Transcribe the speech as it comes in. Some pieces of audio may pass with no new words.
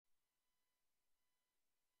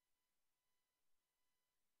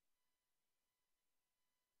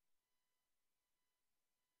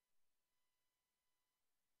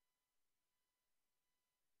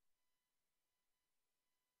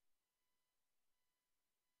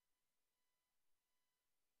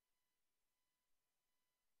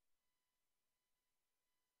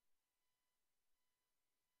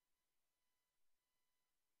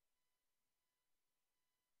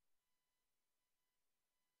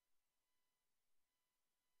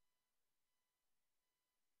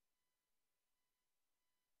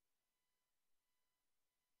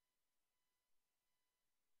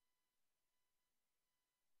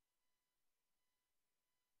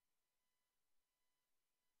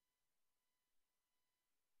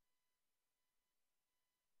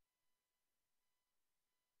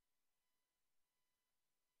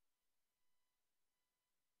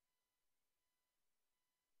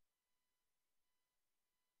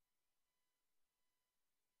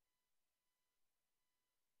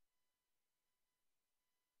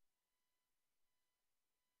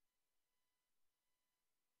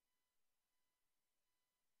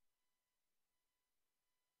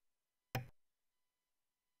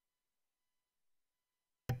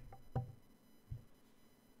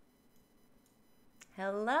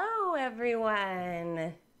Hello,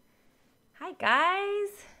 everyone. Hi, guys.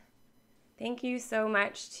 Thank you so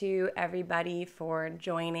much to everybody for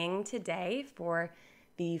joining today for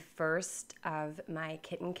the first of my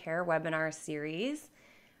Kitten Care Webinar Series.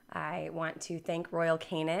 I want to thank Royal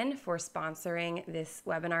Canin for sponsoring this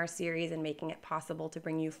webinar series and making it possible to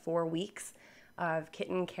bring you 4 weeks of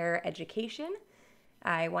kitten care education.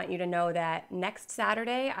 I want you to know that next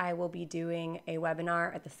Saturday I will be doing a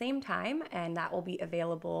webinar at the same time, and that will be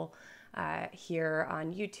available here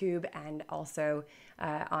on YouTube and also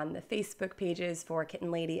on the Facebook pages for Kitten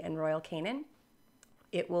Lady and Royal Canin.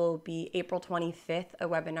 It will be April 25th, a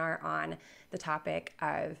webinar on the topic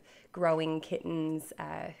of growing kittens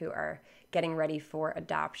who are getting ready for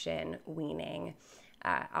adoption, weaning.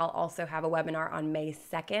 I'll also have a webinar on May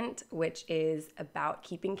 2nd, which is about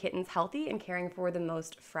keeping kittens healthy and caring for the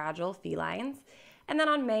most fragile felines. And then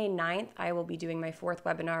on May 9th, I will be doing my 4th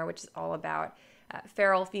webinar, which is all about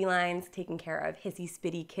feral felines, taking care of hissy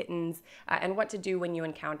spitty kittens, and what to do when you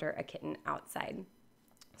encounter a kitten outside.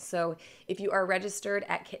 So if you are registered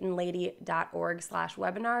at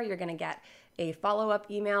kittenlady.org/webinar, you're going to get a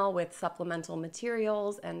follow-up email with supplemental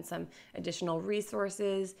materials and some additional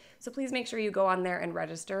resources. So please make sure you go on there and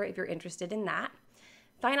register if you're interested in that.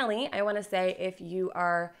 Finally, I want to say if you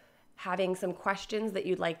are having some questions that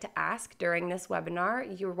you'd like to ask during this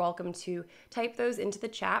webinar, you're welcome to type those into the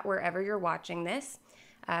chat wherever you're watching this.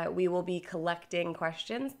 We will be collecting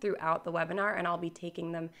questions throughout the webinar, and I'll be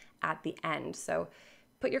taking them at the end. So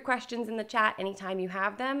put your questions in the chat anytime you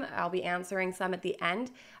have them. I'll be answering some at the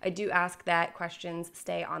end. I do ask that questions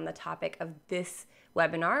stay on the topic of this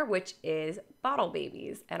webinar, which is bottle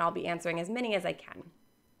babies, and I'll be answering as many as I can.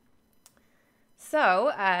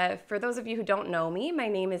 So for those of you who don't know me, my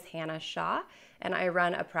name is Hannah Shaw, and I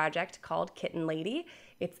run a project called Kitten Lady.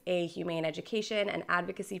 It's a humane education and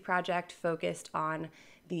advocacy project focused on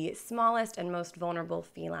the smallest and most vulnerable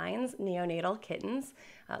felines, neonatal kittens,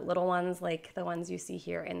 little ones like the ones you see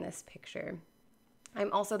here in this picture.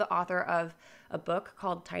 I'm also the author of a book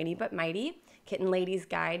called Tiny But Mighty, Kitten Lady's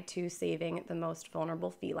Guide to Saving the Most Vulnerable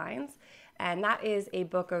Felines. And that is a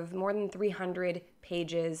book of more than 300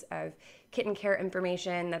 pages of kitten care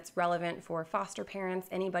information that's relevant for foster parents,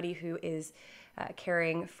 anybody who is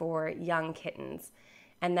caring for young kittens.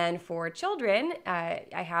 And then for children, I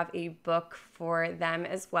have a book for them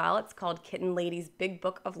as well. It's called Kitten Lady's Big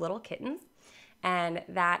Book of Little Kittens. And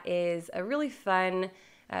that is a really fun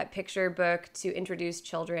picture book to introduce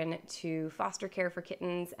children to foster care for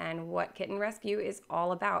kittens and what kitten rescue is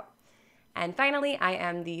all about. And finally, I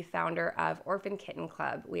am the founder of Orphan Kitten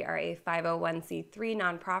Club. We are a 501c3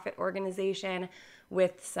 nonprofit organization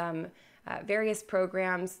with some various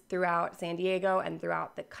programs throughout San Diego and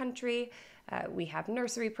throughout the country. We have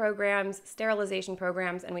nursery programs, sterilization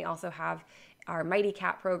programs, and we also have our Mighty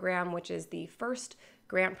Cat program, which is the first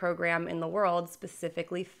grant program in the world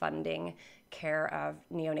specifically funding care of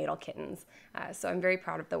neonatal kittens. So I'm very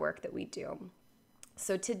proud of the work that we do.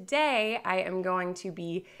 So today I am going to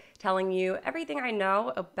be telling you everything I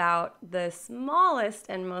know about the smallest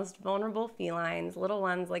and most vulnerable felines, little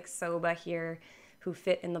ones like Soba here, who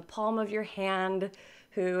fit in the palm of your hand,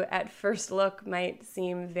 who at first look might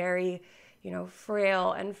seem very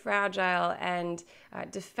frail and fragile and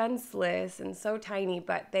defenseless and so tiny,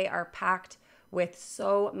 but they are packed with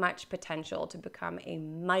so much potential to become a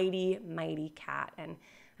mighty, mighty cat. And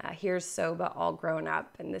here's Soba all grown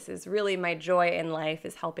up. And this is really my joy in life,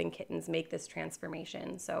 is helping kittens make this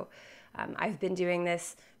transformation. So I've been doing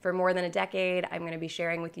this for more than a decade. I'm going to be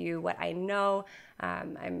sharing with you what I know.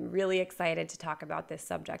 I'm really excited to talk about this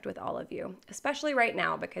subject with all of you, especially right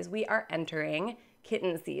now because we are entering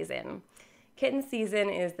kitten season. Kitten season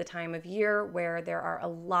is the time of year where there are a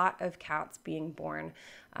lot of cats being born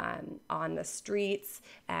on the streets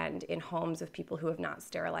and in homes of people who have not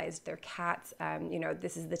sterilized their cats.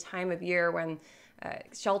 This is the time of year when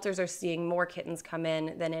shelters are seeing more kittens come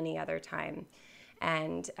in than any other time.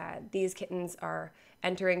 And these kittens are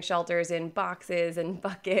entering shelters in boxes and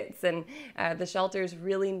buckets, and the shelters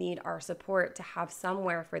really need our support to have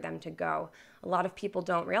somewhere for them to go. A lot of people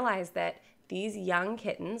don't realize that these young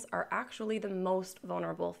kittens are actually the most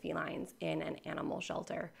vulnerable felines in an animal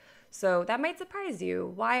shelter. So that might surprise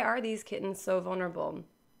you. Why are these kittens so vulnerable?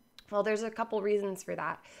 Well, there's a couple reasons for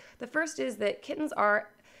that. The first is that cats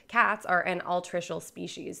are an altricial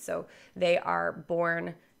species. So they are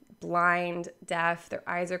born blind, deaf, their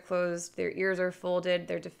eyes are closed, their ears are folded,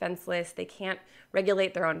 they're defenseless, they can't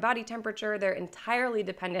regulate their own body temperature, they're entirely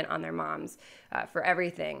dependent on their moms for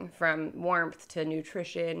everything from warmth to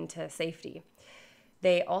nutrition to safety.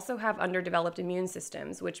 They also have underdeveloped immune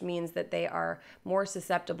systems, which means that they are more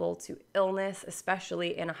susceptible to illness,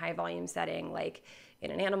 especially in a high volume setting like in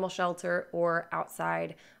an animal shelter or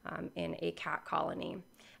outside in a cat colony.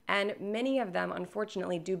 And many of them,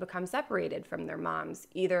 unfortunately, do become separated from their moms,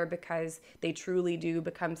 either because they truly do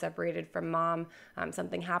become separated from mom,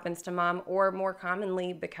 something happens to mom, or more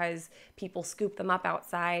commonly because people scoop them up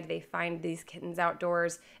outside, they find these kittens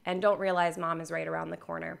outdoors and don't realize mom is right around the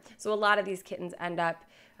corner. So a lot of these kittens end up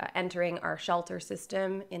entering our shelter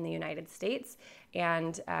system in the United States.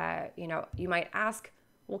 And, you might ask,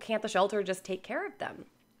 well, can't the shelter just take care of them?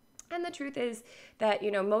 And the truth is that,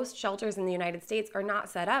 most shelters in the United States are not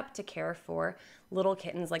set up to care for little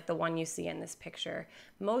kittens like the one you see in this picture.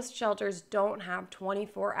 Most shelters don't have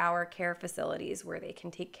 24-hour care facilities where they can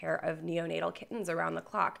take care of neonatal kittens around the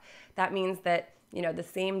clock. That means that, the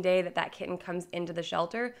same day that kitten comes into the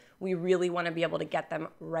shelter, we really want to be able to get them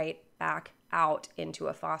right back out into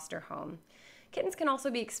a foster home. Kittens can also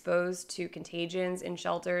be exposed to contagions in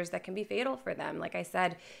shelters that can be fatal for them. Like I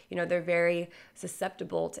said, they're very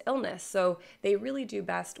susceptible to illness. So they really do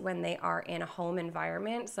best when they are in a home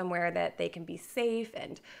environment, somewhere that they can be safe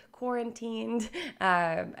and quarantined.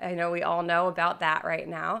 I know we all know about that right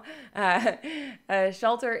now. A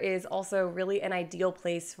shelter is also really an ideal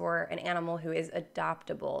place for an animal who is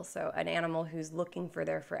adoptable, so an animal who's looking for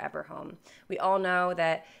their forever home. We all know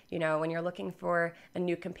that, when you're looking for a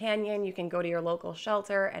new companion, you can go to your local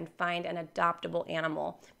shelter and find an adoptable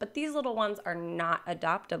animal. But these little ones are not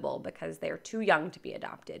adoptable because they're too young to be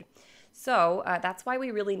adopted. So that's why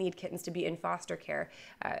we really need kittens to be in foster care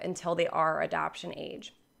until they are adoption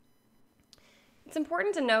age. It's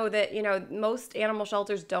important to know that, most animal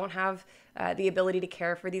shelters don't have the ability to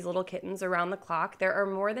care for these little kittens around the clock. There are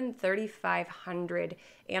more than 3,500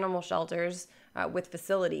 animal shelters with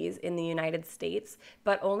facilities in the United States,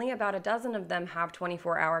 but only about a dozen of them have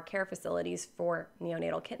 24-hour care facilities for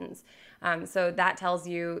neonatal kittens. So that tells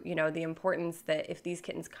you, the importance that if these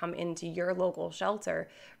kittens come into your local shelter,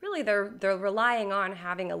 really they're relying on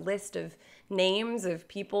having a list of names of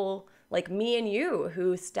people like me and you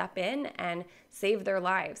who step in and save their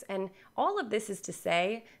lives. And all of this is to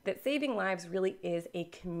say that saving lives really is a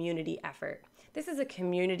community effort. This is a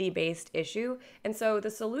community-based issue, and so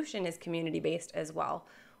the solution is community-based as well.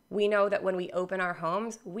 We know that when we open our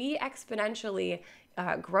homes, we exponentially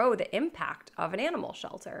grow the impact of an animal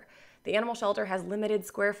shelter. The animal shelter has limited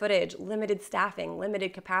square footage, limited staffing,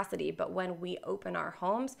 limited capacity, but when we open our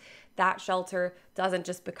homes, that shelter doesn't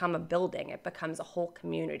just become a building, it becomes a whole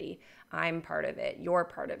community. I'm part of it, you're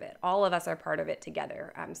part of it, all of us are part of it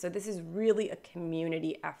together. So this is really a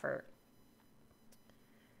community effort.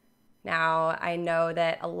 Now, I know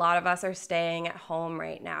that a lot of us are staying at home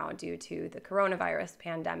right now due to the coronavirus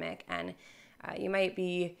pandemic, and you might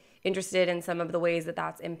be interested in some of the ways that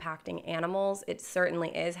that's impacting animals. It certainly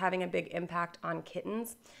is having a big impact on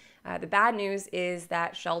kittens. The bad news is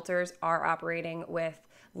that shelters are operating with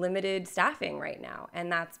limited staffing right now,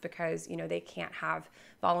 and that's because they can't have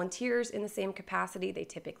volunteers in the same capacity they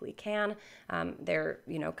typically can. They're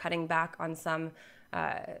cutting back on some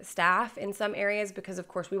staff in some areas because, of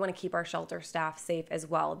course, we want to keep our shelter staff safe as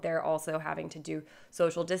well. They're also having to do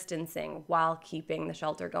social distancing while keeping the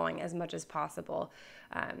shelter going as much as possible.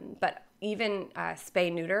 But even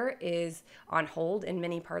spay-neuter is on hold in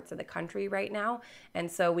many parts of the country right now. And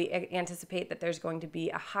so we anticipate that there's going to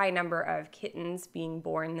be a high number of kittens being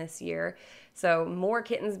born this year. So more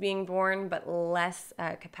kittens being born, but less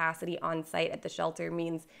capacity on site at the shelter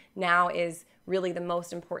means now is really the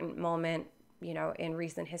most important moment in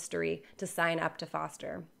recent history to sign up to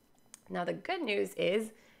foster. Now, the good news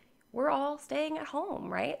is we're all staying at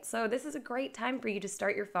home, right? So this is a great time for you to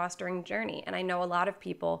start your fostering journey. And I know a lot of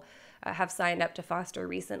people have signed up to foster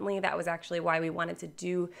recently. That was actually why we wanted to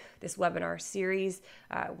do this webinar series,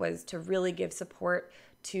 was to really give support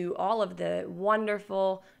to all of the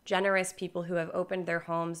wonderful, generous people who have opened their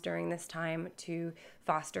homes during this time to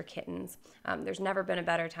foster kittens. There's never been a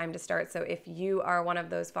better time to start. So if you are one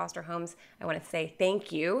of those foster homes, I want to say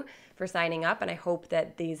thank you for signing up. And I hope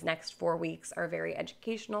that these next 4 weeks are very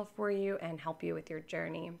educational for you and help you with your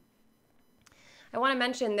journey. I want to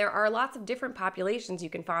mention there are lots of different populations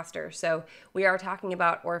you can foster. So we are talking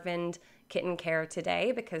about orphaned kitten care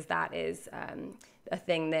today because that is a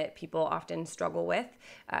thing that people often struggle with.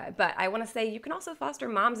 But I want to say you can also foster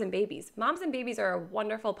moms and babies. Moms and babies are a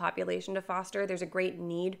wonderful population to foster. There's a great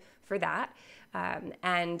need for that.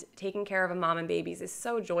 And taking care of a mom and babies is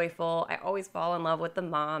so joyful. I always fall in love with the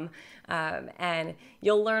mom, and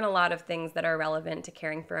you'll learn a lot of things that are relevant to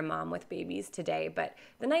caring for a mom with babies today. But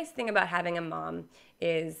the nice thing about having a mom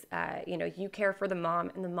is, you care for the mom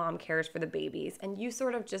and the mom cares for the babies, and you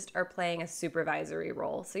sort of just are playing a supervisory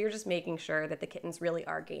role. So you're just making sure that the kittens really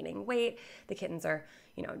are gaining weight, the kittens are,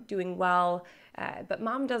 doing well, but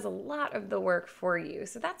mom does a lot of the work for you.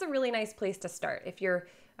 So that's a really nice place to start. If you're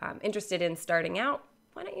interested in starting out,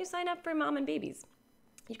 why don't you sign up for Mom and Babies?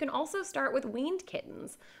 You can also start with weaned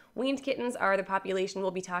kittens. Weaned kittens are the population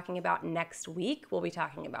we'll be talking about next week. We'll be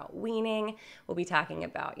talking about weaning. We'll be talking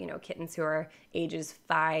about, kittens who are ages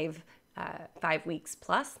 5 weeks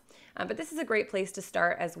plus. But this is a great place to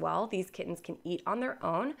start as well. These kittens can eat on their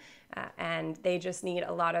own, and they just need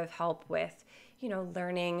a lot of help with,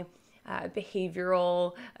 learning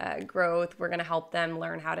behavioral growth. We're going to help them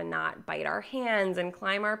learn how to not bite our hands and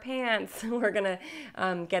climb our pants. We're going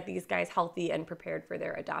to get these guys healthy and prepared for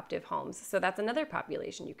their adoptive homes. So that's another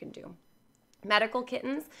population you can do. Medical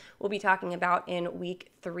kittens we'll be talking about in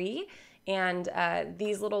week 3. And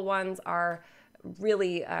these little ones are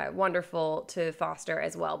really wonderful to foster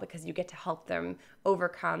as well, because you get to help them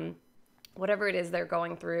overcome whatever it is they're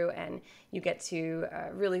going through, and you get to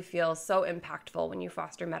really feel so impactful when you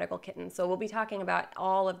foster medical kittens. So we'll be talking about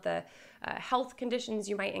all of the health conditions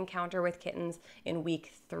you might encounter with kittens in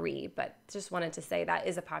week 3, but just wanted to say that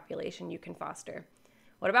is a population you can foster.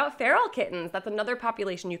 What about feral kittens? That's another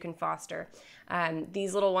population you can foster.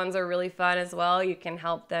 These little ones are really fun as well. You can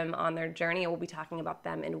help them on their journey, and we'll be talking about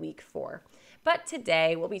them in week 4. But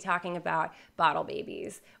today we'll be talking about bottle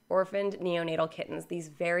babies, orphaned neonatal kittens, these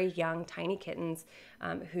very young, tiny kittens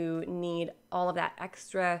who need all of that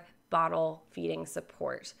extra bottle feeding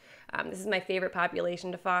support. This is my favorite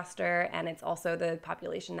population to foster, and it's also the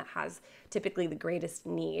population that has typically the greatest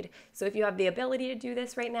need. So if you have the ability to do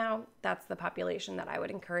this right now, that's the population that I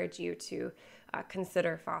would encourage you to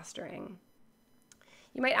consider fostering.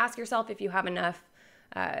 You might ask yourself if you have enough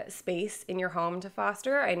space in your home to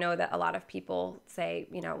foster. I know that a lot of people say,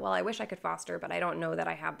 well, I wish I could foster, but I don't know that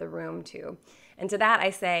I have the room to. And to that I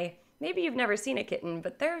say, maybe you've never seen a kitten,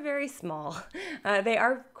 but they're very small. They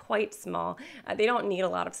are quite small. They don't need a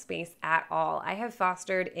lot of space at all. I have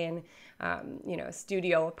fostered in,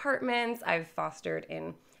 studio apartments. I've fostered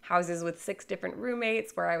in houses with 6 different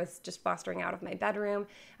roommates where I was just fostering out of my bedroom.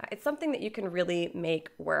 It's something that you can really make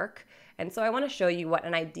work. And so I want to show you what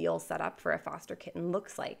an ideal setup for a foster kitten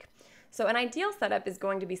looks like. So an ideal setup is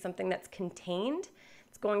going to be something that's contained.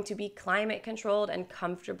 It's going to be climate controlled and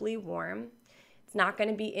comfortably warm. It's not going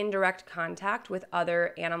to be in direct contact with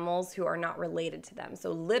other animals who are not related to them.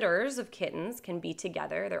 So litters of kittens can be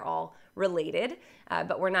together. They're all related,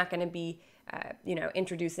 but we're not going to be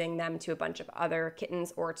introducing them to a bunch of other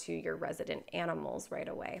kittens or to your resident animals right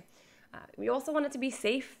away. We also want it to be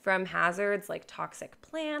safe from hazards like toxic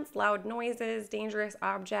plants, loud noises, dangerous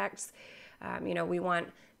objects. We want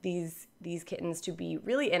these kittens to be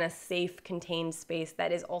really in a safe, contained space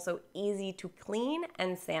that is also easy to clean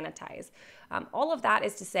and sanitize. All of that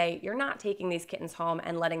is to say, you're not taking these kittens home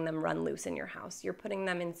and letting them run loose in your house. You're putting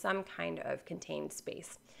them in some kind of contained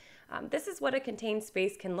space. This is what a contained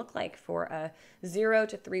space can look like for a 0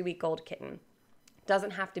 to 3 week old kitten.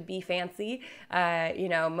 Doesn't have to be fancy.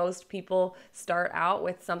 Most people start out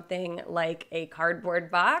with something like a cardboard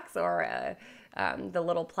box or the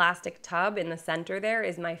little plastic tub in the center there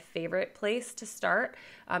is my favorite place to start.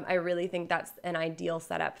 I really think that's an ideal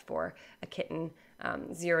setup for a kitten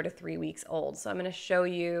 0 to 3 weeks old. So I'm going to show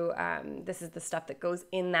you, this is the stuff that goes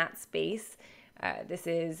in that space. This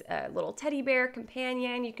is a little teddy bear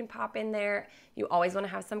companion you can pop in there. You always want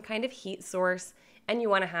to have some kind of heat source, and you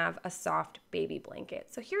want to have a soft baby blanket.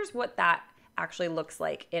 So here's what that actually looks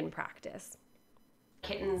like in practice.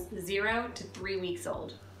 Kittens 0 to 3 weeks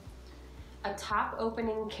old. A top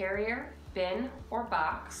opening carrier, bin, or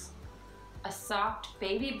box, a soft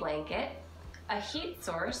baby blanket, a heat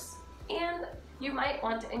source, and you might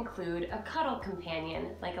want to include a cuddle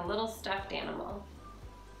companion like a little stuffed animal.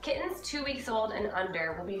 Kittens 2 weeks old and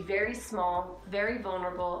under will be very small, very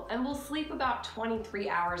vulnerable, and will sleep about 23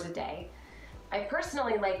 hours a day. I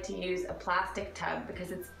personally like to use a plastic tub because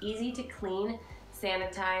it's easy to clean,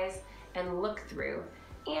 sanitize, and look through,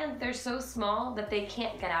 and they're so small that they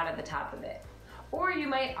can't get out of the top of it. Or you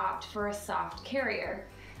might opt for a soft carrier.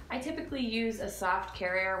 I typically use a soft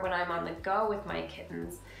carrier when I'm on the go with my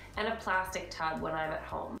kittens, and a plastic tub when I'm at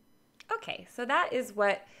home. Okay, so that is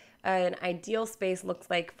what an ideal space looks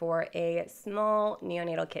like for a small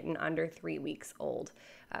neonatal kitten under 3 weeks old.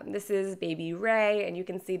 This is baby Ray, and you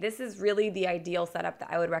can see this is really the ideal setup that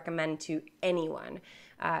I would recommend to anyone.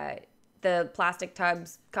 The plastic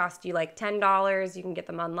tubs cost you like $10. You can get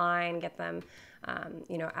them online, get them,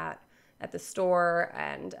 at the store.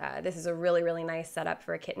 And this is a really, really nice setup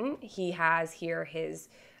for a kitten. He has here his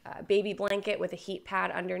baby blanket with a heat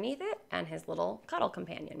pad underneath it and his little cuddle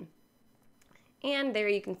companion. And there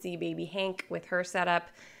you can see baby Hank with her setup.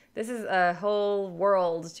 This is a whole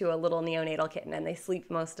world to a little neonatal kitten, and they sleep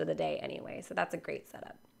most of the day anyway, so that's a great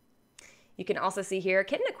setup. You can also see here a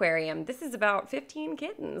kitten aquarium. This is about 15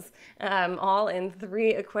 kittens, all in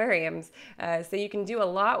 3 aquariums. So you can do a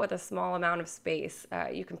lot with a small amount of space.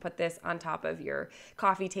 You can put this on top of your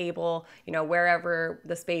coffee table, wherever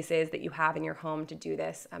the space is that you have in your home to do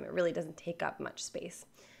this. It really doesn't take up much space.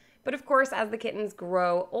 But of course, as the kittens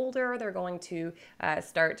grow older, they're going to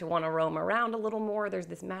start to want to roam around a little more. There's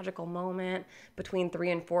this magical moment between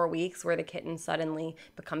 3 and 4 weeks where the kitten suddenly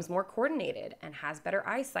becomes more coordinated and has better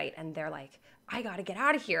eyesight. And they're like, I got to get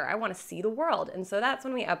out of here. I want to see the world. And so that's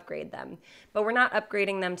when we upgrade them. But we're not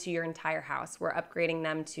upgrading them to your entire house. We're upgrading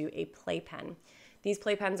them to a playpen. These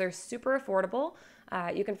playpens are super affordable.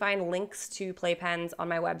 You can find links to playpens on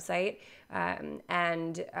my website,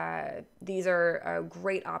 and these are a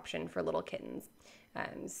great option for little kittens.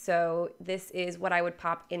 So this is what I would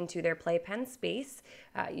pop into their playpen space.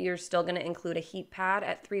 You're still going to include a heat pad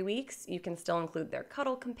at 3 weeks. You can still include their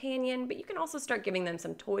cuddle companion, but you can also start giving them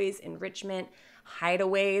some toys, enrichment,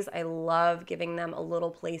 hideaways. I love giving them a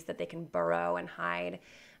little place that they can burrow and hide.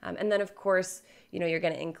 And then, of course, you're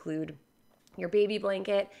going to include your baby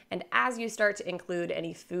blanket, and as you start to include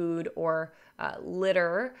any food or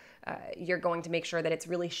litter, you're going to make sure that it's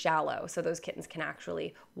really shallow so those kittens can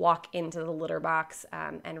actually walk into the litter box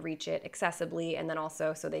and reach it accessibly, and then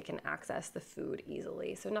also so they can access the food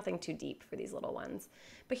easily. So nothing too deep for these little ones.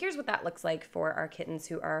 But here's what that looks like for our kittens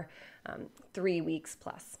who are 3 weeks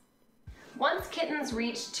plus. Once kittens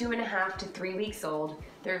reach 2.5 to 3 weeks old,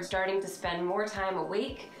 they're starting to spend more time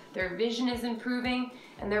awake, their vision is improving,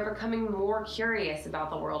 and they're becoming more curious about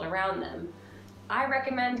the world around them. I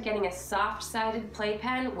recommend getting a soft-sided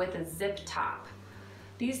playpen with a zip top.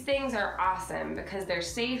 These things are awesome because they're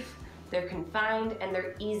safe, they're confined, and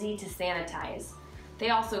they're easy to sanitize. They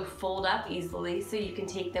also fold up easily so you can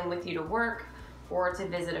take them with you to work or to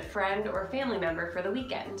visit a friend or family member for the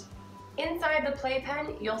weekend. Inside the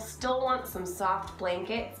playpen, you'll still want some soft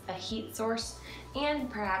blankets, a heat source, and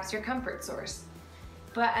perhaps your comfort source.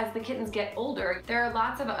 But as the kittens get older, there are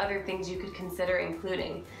lots of other things you could consider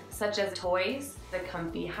including, such as toys, a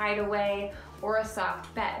comfy hideaway, or a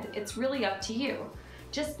soft bed. It's really up to you.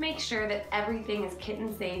 Just make sure that everything is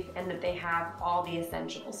kitten safe and that they have all the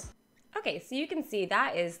essentials. Okay, so you can see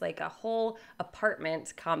that is like a whole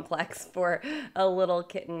apartment complex for a little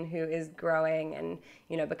kitten who is growing and,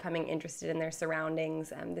 becoming interested in their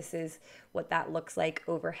surroundings. This is what that looks like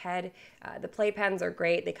overhead. The playpens are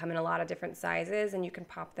great. They come in a lot of different sizes, and you can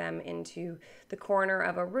pop them into the corner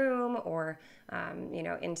of a room or,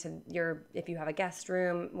 into if you have a guest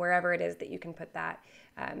room, wherever it is that you can put that.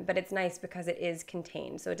 But it's nice because it is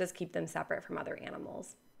contained, so it does keep them separate from other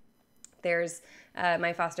animals. There's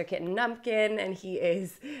my foster kitten Numpkin, and he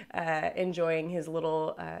is enjoying his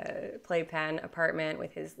little playpen apartment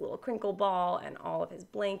with his little crinkle ball and all of his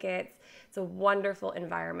blankets. It's a wonderful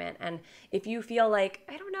environment, and if you feel like,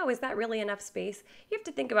 I don't know, is that really enough space? You have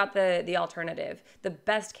to think about the alternative. The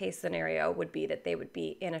best case scenario would be that they would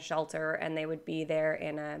be in a shelter and they would be there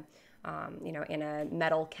in a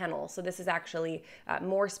metal kennel. So this is actually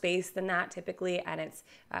more space than that typically, and it's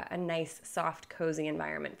a nice, soft, cozy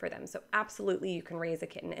environment for them. So absolutely you can raise a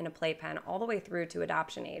kitten in a playpen all the way through to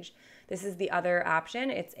adoption age. This is the other option.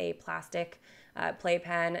 It's a plastic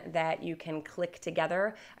playpen that you can click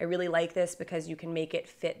together. I really like this because you can make it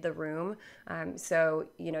fit the room. So,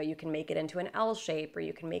 you can make it into an L shape, or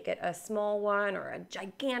you can make it a small one or a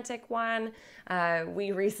gigantic one.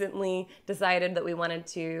 We recently decided that we wanted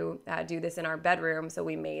to do this in our bedroom, so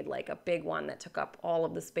we made like a big one that took up all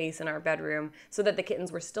of the space in our bedroom so that the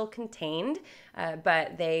kittens were still contained,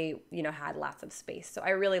 but they, had lots of space. So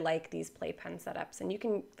I really like these playpen setups, and you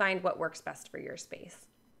can find what works best for your space.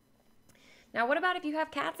 Now, what about if you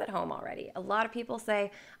have cats at home already? A lot of people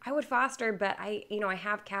say, I would foster, but I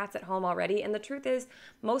have cats at home already. And the truth is,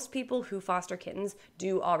 most people who foster kittens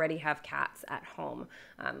do already have cats at home.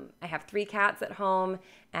 I have 3 cats at home,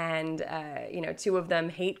 and 2 of them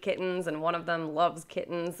hate kittens and one of them loves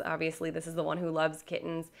kittens. Obviously, this is the one who loves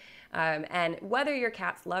kittens. And whether your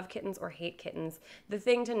cats love kittens or hate kittens, the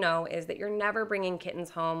thing to know is that you're never bringing kittens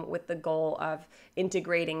home with the goal of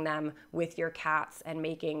integrating them with your cats and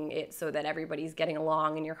making it so that everybody's getting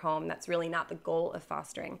along in your home. That's really not the goal of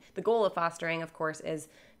fostering. The goal of fostering, of course, is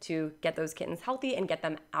to get those kittens healthy and get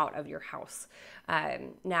them out of your house.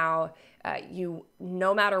 You,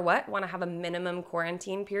 no matter what, want to have a minimum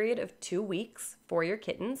quarantine period of 2 weeks for your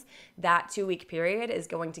kittens. That 2-week period is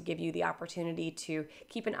going to give you the opportunity to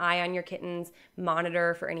keep an eye on your kittens,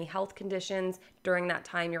 monitor for any health conditions. During that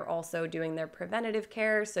time, you're also doing their preventative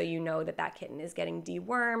care, so you know that that kitten is getting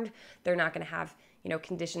dewormed. They're not going to have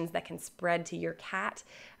conditions that can spread to your cat.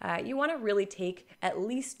 You want to really take at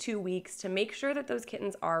least 2 weeks to make sure that those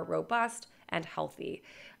kittens are robust and healthy.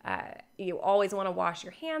 You always want to wash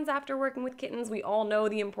your hands after working with kittens. We all know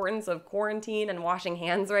the importance of quarantine and washing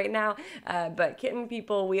hands right now, but kitten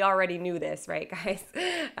people, we already knew this, right, guys?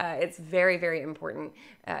 It's very, very important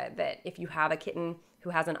that if you have a kitten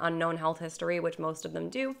who has an unknown health history, which most of them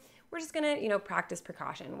do, we're just gonna, practice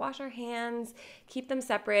precaution. Wash our hands, keep them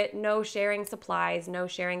separate, no sharing supplies, no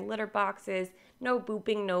sharing litter boxes, no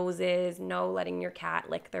booping noses, no letting your cat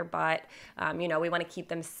lick their butt. We wanna keep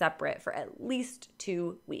them separate for at least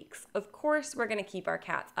 2 weeks. Of course, we're gonna keep our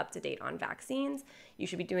cats up to date on vaccines. You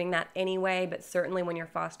should be doing that anyway, but certainly when you're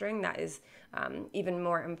fostering, that is even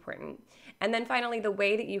more important. And then finally, the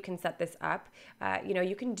way that you can set this up,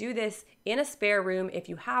 you can do this in a spare room if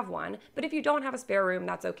you have one, but if you don't have a spare room,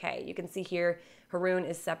 that's okay. You can see here, Haroon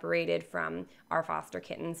is separated from our foster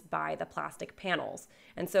kittens by the plastic panels.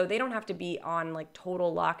 And so they don't have to be on like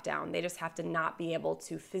total lockdown. They just have to not be able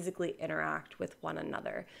to physically interact with one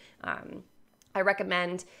another. I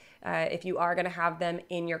recommend if you are going to have them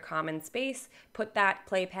in your common space, put that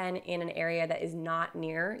playpen in an area that is not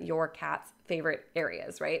near your cat's favorite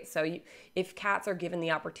areas, right? So if cats are given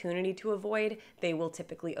the opportunity to avoid, they will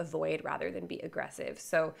typically avoid rather than be aggressive.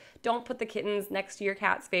 So don't put the kittens next to your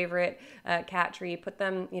cat's favorite cat tree. Put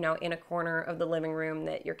them, in a corner of the living room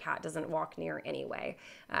that your cat doesn't walk near anyway.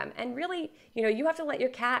 And really, you have to let your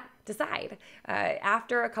cat decide.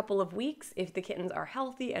 After a couple of weeks, if the kittens are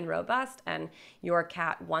healthy and robust and your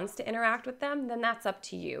cat wants to interact with them, then that's up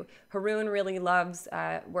to you. Haroon really loves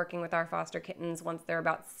working with our foster kittens once they're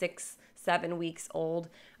about 6-7 weeks old.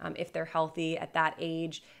 If they're healthy at that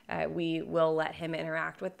age, we will let him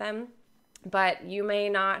interact with them. But you may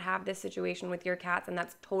not have this situation with your cats, and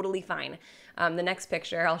that's totally fine. The next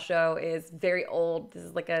picture I'll show is very old. This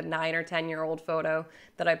is like a 9 or 10-year-old photo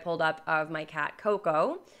that I pulled up of my cat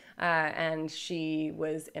Coco. And she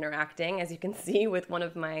was interacting, as you can see, with one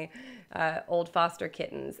of my old foster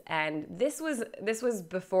kittens. And this was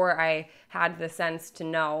before I had the sense to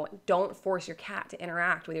know, don't force your cat to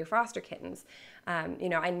interact with your foster kittens.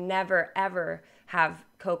 I never, ever have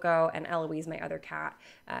Coco and Eloise, my other cat,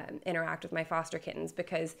 interact with my foster kittens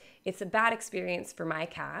because it's a bad experience for my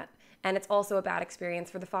cat. And it's also a bad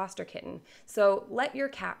experience for the foster kitten. So let your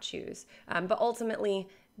cat choose. But ultimately,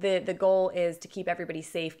 the goal is to keep everybody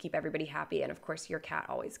safe, keep everybody happy, and of course your cat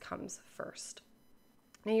always comes first.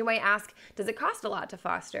 Now you might ask, does it cost a lot to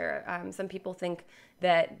foster? Some people think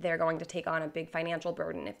that they're going to take on a big financial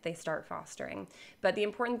burden if they start fostering. But the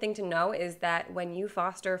important thing to know is that when you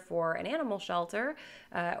foster for an animal shelter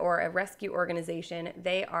or a rescue organization,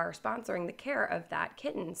 they are sponsoring the care of that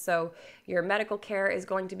kitten. So your medical care is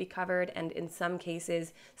going to be covered, and in some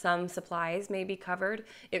cases, some supplies may be covered.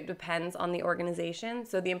 It depends on the organization.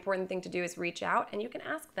 So the important thing to do is reach out and you can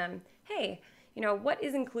ask them, hey, what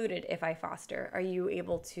is included if I foster? Are you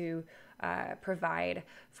able to provide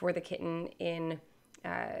for the kitten in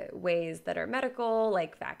ways that are medical,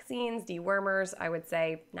 like vaccines, dewormers? I would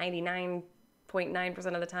say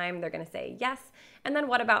 99.9% of the time they're going to say yes. And then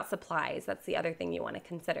what about supplies? That's the other thing you want to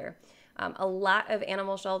consider. A lot of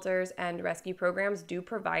animal shelters and rescue programs do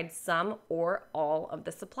provide some or all of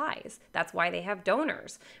the supplies. That's why they have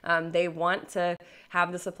donors. They want to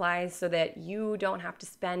have the supplies so that you don't have to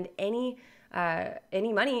spend any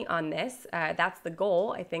money on this. That's the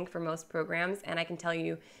goal, I think, for most programs. And I can tell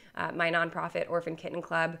you, my nonprofit Orphan Kitten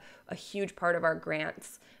Club, a huge part of our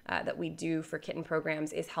grants that we do for kitten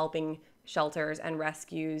programs is helping shelters and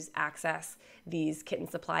rescues access these kitten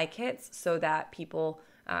supply kits so that people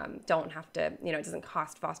don't have to, it doesn't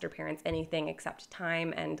cost foster parents anything except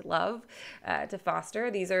time and love to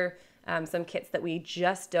foster. These are some kits that we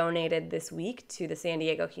just donated this week to the San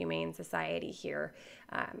Diego Humane Society here.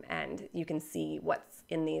 And you can see what's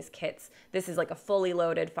in these kits. This is like a fully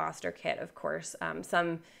loaded foster kit, of course.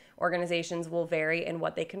 Some organizations will vary in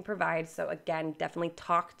what they can provide. So again, definitely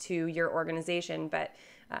talk to your organization, but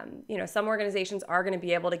some organizations are going to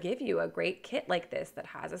be able to give you a great kit like this that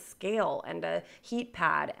has a scale and a heat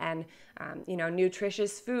pad and,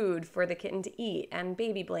 nutritious food for the kitten to eat and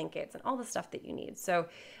baby blankets and all the stuff that you need. So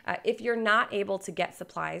if you're not able to get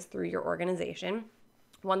supplies through your organization,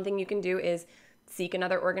 one thing you can do is seek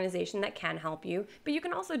another organization that can help you. But you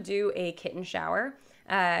can also do a kitten shower.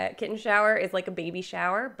 Kitten shower is like a baby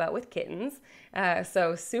shower, but with kittens.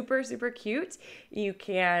 So super, super cute. You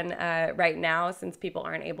can, right now, since people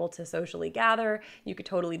aren't able to socially gather, you could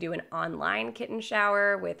totally do an online kitten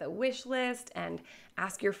shower with a wish list and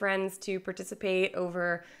ask your friends to participate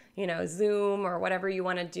over, Zoom or whatever you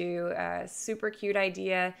want to do. Super cute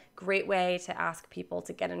idea. Great way to ask people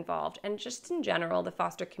to get involved. And just in general, the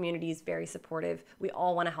foster community is very supportive. We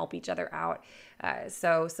all want to help each other out.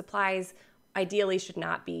 So supplies ideally should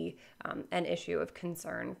not be an issue of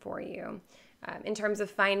concern for you. In terms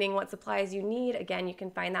of finding what supplies you need, again, you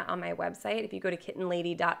can find that on my website. If you go to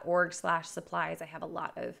kittenlady.org/supplies, I have a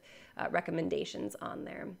lot of recommendations on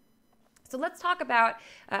there. So let's talk about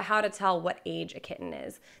how to tell what age a kitten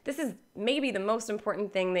is. This is maybe the most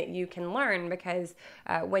important thing that you can learn, because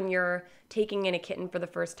when you're taking in a kitten for the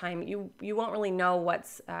first time, you won't really know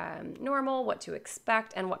what's normal, what to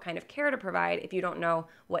expect, and what kind of care to provide if you don't know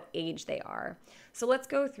what age they are. So let's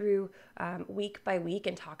go through week by week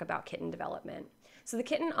and talk about kitten development. So the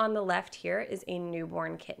kitten on the left here is a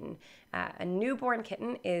newborn kitten. A newborn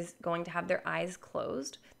kitten is going to have their eyes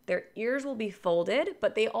closed. Their ears will be folded,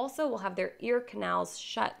 but they also will have their ear canals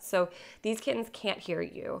shut. So these kittens can't hear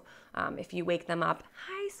you. If you wake them up,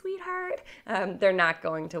 "Hi, sweetheart," they're not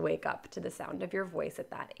going to wake up to the sound of your voice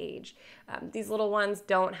at that age. These little ones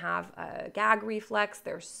don't have a gag reflex.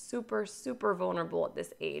 They're super, super vulnerable at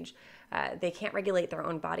this age. They can't regulate their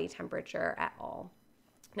own body temperature at all.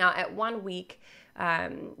 Now, at 1 week,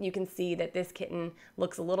 you can see that this kitten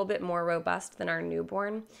looks a little bit more robust than our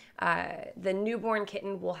newborn. The newborn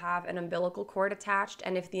kitten will have an umbilical cord attached,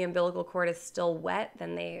 and if the umbilical cord is still wet,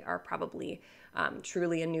 then they are probably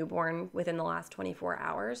truly a newborn within the last 24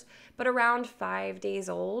 hours. But around 5 days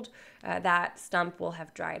old, that stump will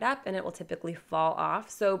have dried up and it will typically fall off.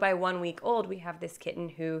 So by 1 week old, we have this kitten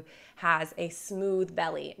who has a smooth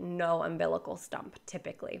belly, no umbilical stump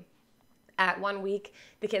typically. At 1 week,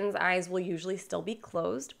 the kitten's eyes will usually still be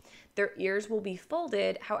closed. Their ears will be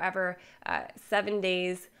folded. However, around 7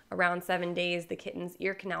 days, the kitten's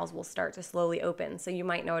ear canals will start to slowly open. So you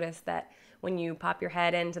might notice that when you pop your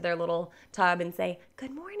head into their little tub and say,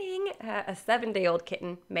 "Good morning," a 7-day-old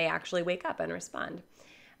kitten may actually wake up and respond.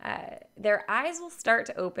 Their eyes will start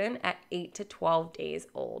to open at 8 to 12 days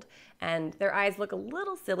old. And their eyes look a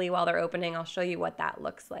little silly while they're opening. I'll show you what that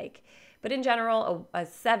looks like. But in general, a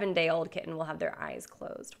 7-day-old kitten will have their eyes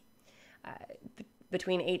closed.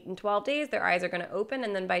 Between 8 and 12 days, their eyes are going to open,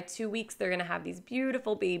 and then by 2 weeks, they're going to have these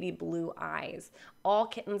beautiful baby blue eyes. All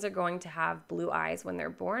kittens are going to have blue eyes when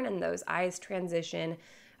they're born, and those eyes transition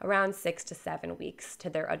around 6 to 7 weeks to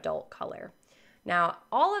their adult color. Now,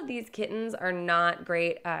 all of these kittens are not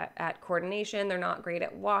great at coordination. They're not great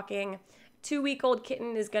at walking. 2-week-old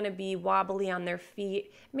kitten is going to be wobbly on their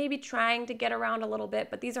feet, maybe trying to get around a little bit,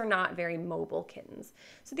 but these are not very mobile kittens.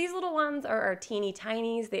 So these little ones are our teeny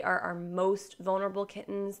tinies. They are our most vulnerable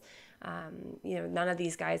kittens. None of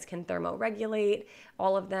these guys can thermoregulate.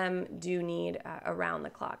 All of them do need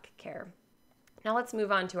around-the-clock care. Now let's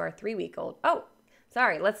move on to our 3-week-old.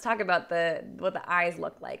 Let's talk about what the eyes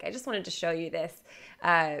look like. I just wanted to show you this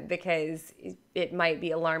because it might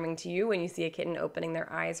be alarming to you when you see a kitten opening their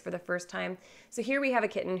eyes for the first time. So here we have a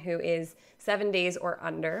kitten who is 7 days or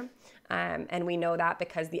under, and we know that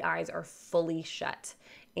because the eyes are fully shut.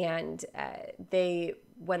 And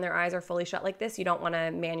when their eyes are fully shut like this, you don't want to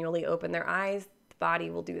manually open their eyes. The body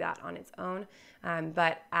will do that on its own.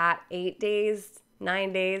 But at 8 days,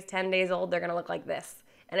 9 days, 10 days old, they're going to look like this.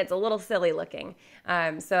 And it's a little silly looking.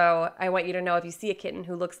 So I want you to know, if you see a kitten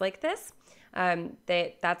who looks like this,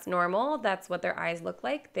 that's normal. That's what their eyes look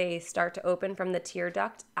like. They start to open from the tear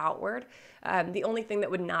duct outward. The only thing that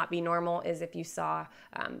would not be normal is if you saw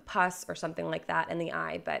pus or something like that in the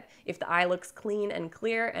eye. But if the eye looks clean and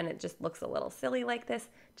clear and it just looks a little silly like this,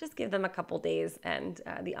 just give them a couple days and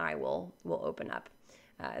the eye will open up.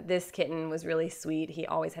 This kitten was really sweet. He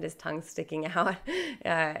always had his tongue sticking out,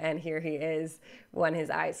 and here he is when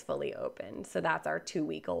his eyes fully opened. So that's our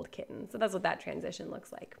 2-week-old kitten. So that's what that transition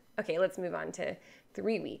looks like. Okay, let's move on to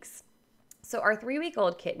 3 weeks. So our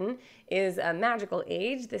 3-week-old kitten is a magical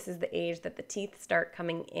age. This is the age that the teeth start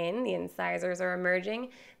coming in, the incisors are emerging,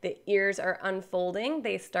 the ears are unfolding.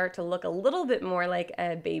 They start to look a little bit more like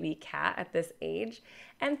a baby cat at this age.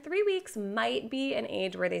 And 3 weeks might be an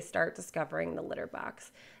age where they start discovering the litter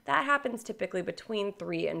box. That happens typically between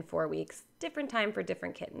 3 and 4 weeks, different time for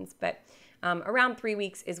different kittens. But around 3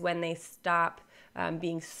 weeks is when they stop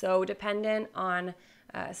being so dependent on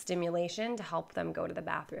stimulation to help them go to the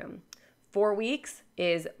bathroom. 4 weeks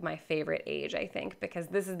is my favorite age, I think, because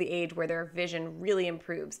this is the age where their vision really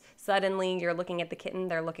improves. Suddenly, you're looking at the kitten,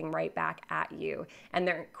 they're looking right back at you. And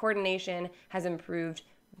their coordination has improved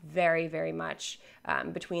very, very much.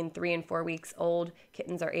 Between 3 and 4 weeks old,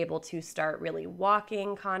 kittens are able to start really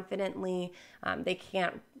walking confidently. They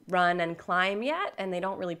can't run and climb yet, and they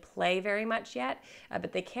don't really play very much yet,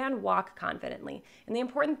 but they can walk confidently. And the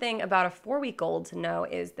important thing about a 4-week-old to know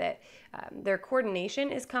is that their coordination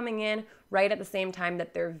is coming in right at the same time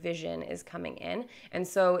that their vision is coming in. And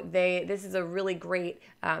so this is a really great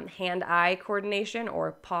hand-eye coordination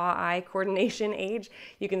or paw-eye coordination age.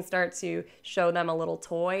 You can start to show them a little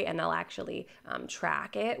toy and they'll actually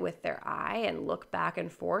track it with their eye and look back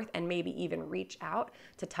and forth and maybe even reach out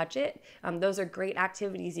to touch it. Those are great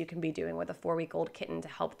activities you can be doing with a 4-week-old kitten to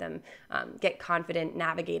help them get confident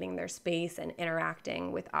navigating their space and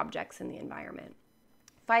interacting with objects in the environment.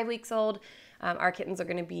 5 weeks old, our kittens are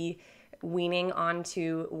going to be weaning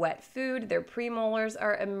onto wet food. Their premolars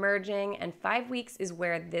are emerging, and 5 weeks is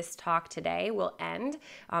where this talk today will end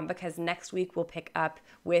because next week we'll pick up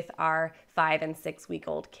with our 5 and 6 week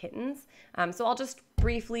old kittens. So I'll just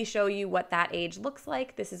briefly show you what that age looks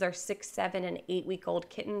like. This is our 6, 7, and 8 week old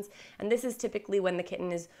kittens, and this is typically when the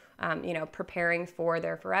kitten is preparing for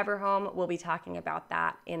their forever home. We'll be talking about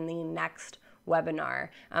that in the next webinar.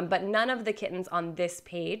 But none of the kittens on this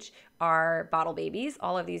page are bottle babies.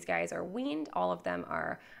 All of these guys are weaned. All of them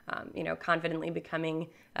are, confidently becoming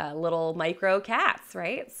little micro cats,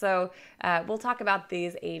 right? So we'll talk about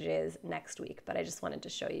these ages next week, but I just wanted to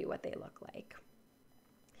show you what they look like.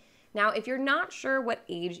 Now, if you're not sure what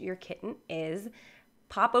age your kitten is,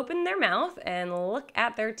 pop open their mouth and look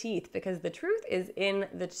at their teeth because the truth is in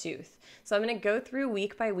the tooth. So I'm going to go through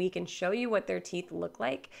week by week and show you what their teeth look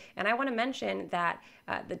like. And I want to mention that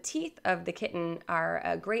the teeth of the kitten are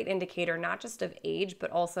a great indicator not just of age,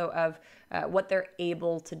 but also of what they're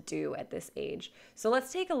able to do at this age. So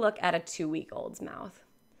let's take a look at a 2-week-old's mouth.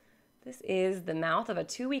 This is the mouth of a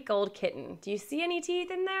 2-week-old kitten. Do you see any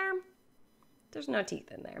teeth in there? There's no teeth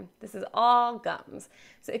in there. This is all gums.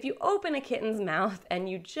 So if you open a kitten's mouth and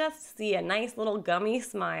you just see a nice little gummy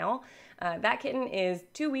smile, that kitten is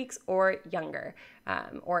 2 weeks or younger,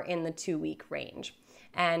 or in the 2-week range.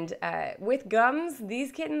 And with gums,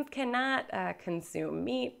 these kittens cannot consume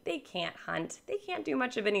meat. They can't hunt. They can't do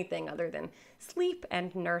much of anything other than sleep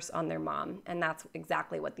and nurse on their mom. And that's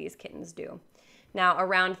exactly what these kittens do. Now,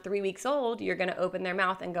 around 3 weeks old, you're going to open their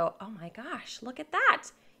mouth and go, oh my gosh, look at that.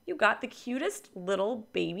 You got the cutest little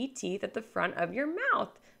baby teeth at the front of your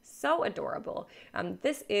mouth. So adorable.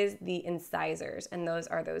 This is the incisors, and those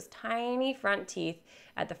are those tiny front teeth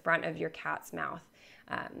at the front of your cat's mouth.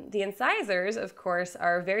 The incisors, of course,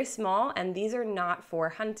 are very small, and these are not for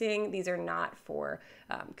hunting. These are not for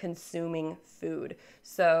consuming food.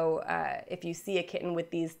 So if you see a kitten with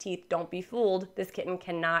these teeth, don't be fooled. This kitten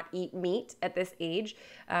cannot eat meat at this age.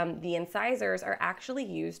 The incisors are actually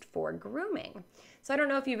used for grooming. So I don't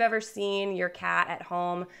know if you've ever seen your cat at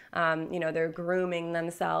home, they're grooming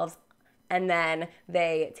themselves, and then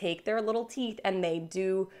they take their little teeth and they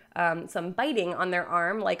do some biting on their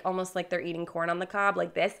arm, almost like they're eating corn on the cob,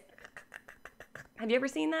 like this. Have you ever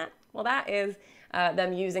seen that? Well, that is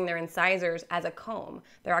them using their incisors as a comb.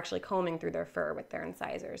 They're actually combing through their fur with their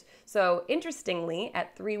incisors. So interestingly,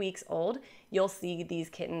 at 3 weeks old, you'll see these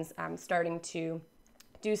kittens starting to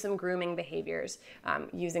do some grooming behaviors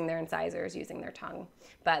using their incisors, using their tongue.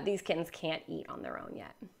 But these kittens can't eat on their own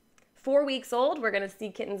yet. 4 weeks old, we're going to see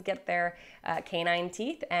kittens get their canine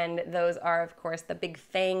teeth, and those are, of course, the big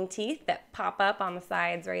fang teeth that pop up on the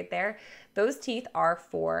sides right there. Those teeth are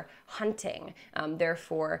for hunting. They're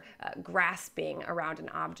for grasping around an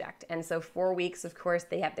object. And so 4 weeks, of course,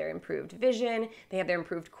 they have their improved vision, they have their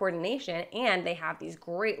improved coordination, and they have these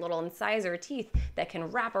great little incisor teeth that can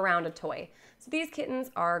wrap around a toy. So these kittens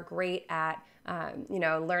are great at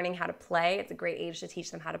learning how to play. It's a great age to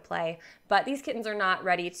teach them how to play, but these kittens are not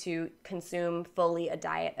ready to consume fully a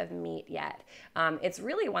diet of meat yet. It's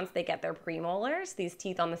really once they get their premolars, these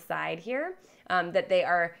teeth on the side here, that they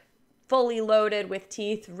are fully loaded with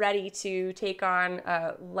teeth, ready to take on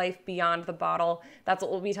life beyond the bottle. That's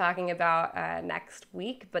what we'll be talking about next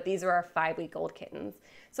week, but these are our 5-week-old kittens.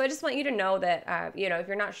 So I just want you to know that, if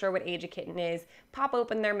you're not sure what age a kitten is, pop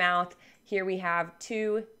open their mouth. Here we have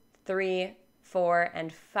 2, 3, 4,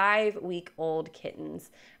 and 5-week-old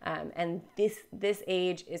kittens. And this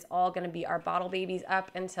age is all going to be our bottle babies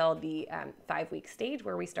up until the 5-week stage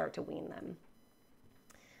where we start to wean them.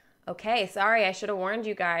 Okay, sorry, I should have warned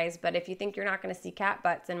you guys, but if you think you're not going to see cat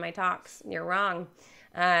butts in my talks, you're wrong.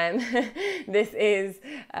 This is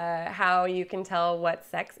how you can tell what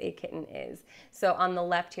sex a kitten is. So on the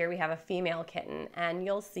left here we have a female kitten, and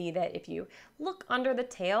you'll see that if you look under the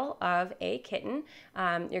tail of a kitten,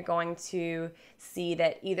 you're going to see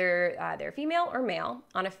that either they're female or male.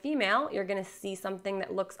 On a female, you're going to see something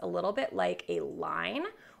that looks a little bit like a line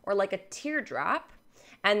or like a teardrop,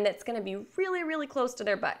 and that's going to be really, really close to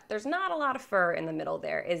their butt. There's not a lot of fur in the middle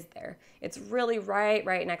there, is there? It's really right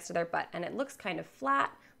next to their butt, and it looks kind of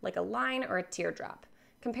flat, like a line or a teardrop.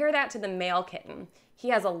 Compare that to the male kitten. He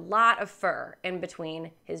has a lot of fur in between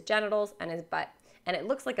his genitals and his butt, and it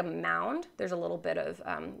looks like a mound. There's a little bit of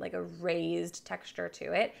like a raised texture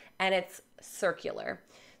to it, and it's circular.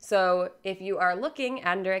 So if you are looking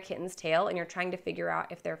under a kitten's tail and you're trying to figure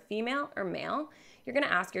out if they're female or male, you're going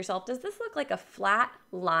to ask yourself, does this look like a flat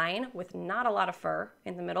line with not a lot of fur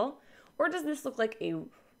in the middle? Or does this look like a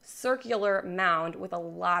circular mound with a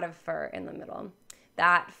lot of fur in the middle?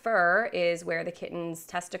 That fur is where the kitten's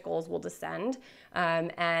testicles will descend,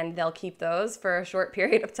 and they'll keep those for a short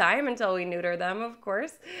period of time until we neuter them, of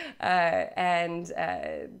course. And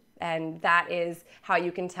that is how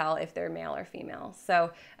you can tell if they're male or female.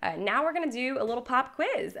 So now we're going to do a little pop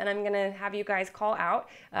quiz, and I'm going to have you guys call out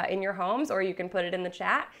in your homes, or you can put it in the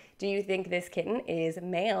chat. Do you think this kitten is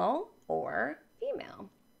male or female?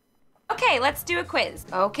 Okay, let's do a quiz.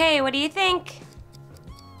 Okay, what do you think?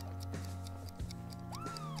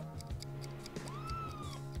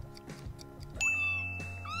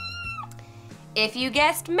 If you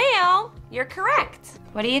guessed male, you're correct.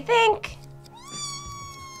 What do you think?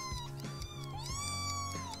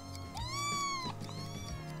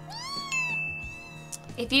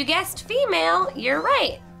 If you guessed female, you're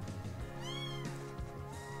right.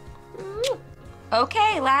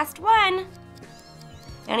 Okay, last one.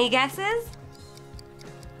 Any guesses?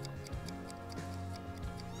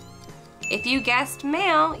 If you guessed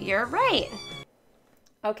male, you're right.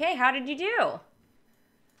 Okay, how did you do?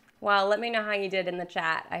 Well, let me know how you did in the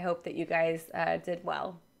chat. I hope that you guys did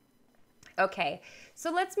well. Okay,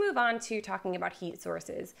 so let's move on to talking about heat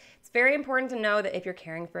sources. It's very important to know that if you're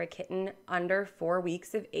caring for a kitten under 4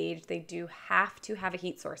 weeks of age, they do have to have a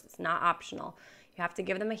heat source. It's not optional. You have to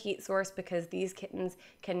give them a heat source because these kittens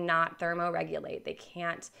cannot thermoregulate. They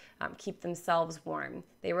can't keep themselves warm.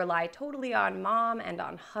 They rely totally on mom and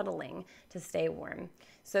on huddling to stay warm.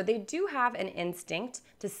 So they do have an instinct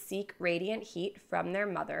to seek radiant heat from their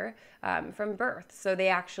mother from birth. So they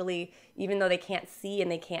actually, even though they can't see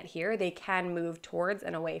and they can't hear, they can move towards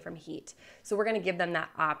and away from heat. So we're going to give them that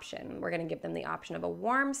option. We're going to give them the option of a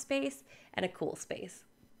warm space and a cool space.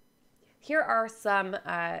 Here are some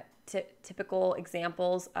typical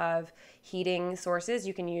examples of heating sources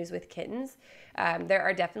you can use with kittens. There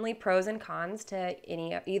are definitely pros and cons to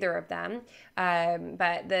either of them,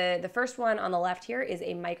 but the first one on the left here is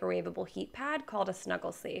a microwavable heat pad called a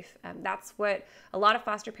Snuggle Safe. That's what a lot of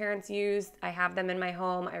foster parents use. I have them in my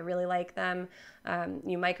home. I really like them.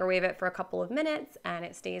 You microwave it for a couple of minutes and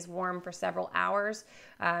it stays warm for several hours.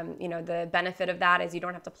 The benefit of that is you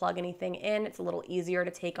don't have to plug anything in. It's a little easier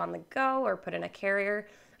to take on the go or put in a carrier.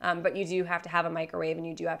 But you do have to have a microwave and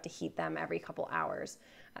you do have to heat them every couple hours.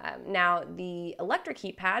 Now, the electric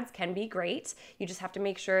heat pads can be great. You just have to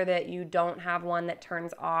make sure that you don't have one that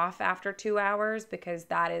turns off after 2 hours, because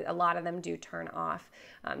a lot of them do turn off.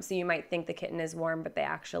 So you might think the kitten is warm, but they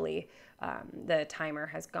actually, the timer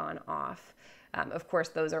has gone off. Of course,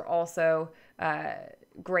 those are also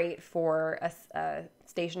great for a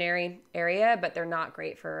stationary area, but they're not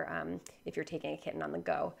great for if you're taking a kitten on the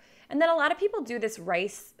go. And then a lot of people do this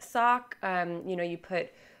rice sock. You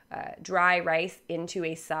put dry rice into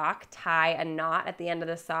a sock, tie a knot at the end of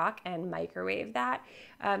the sock, and microwave that.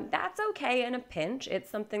 That's okay in a pinch. It's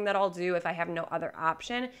something that I'll do if I have no other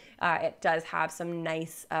option. It does have some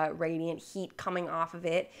nice radiant heat coming off of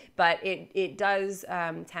it, but it does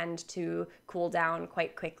tend to cool down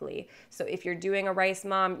quite quickly. So if you're doing a rice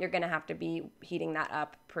mom, you're going to have to be heating that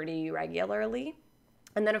up pretty regularly.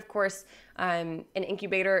 And then, of course, an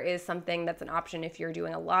incubator is something that's an option if you're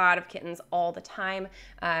doing a lot of kittens all the time.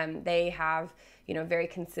 They have, very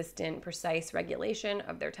consistent, precise regulation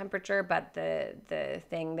of their temperature, but the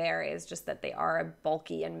thing there is just that they are a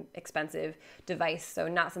bulky and expensive device, so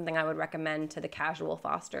not something I would recommend to the casual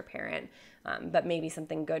foster parent, but maybe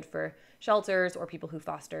something good for shelters or people who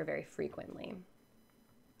foster very frequently.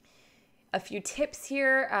 A few tips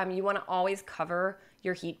here. You want to always cover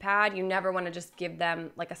your heat pad. You never want to just give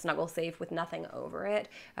them like a snuggle safe with nothing over it.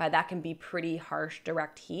 That can be pretty harsh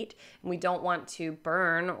direct heat. And we don't want to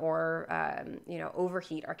burn or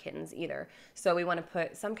overheat our kittens either. So we want to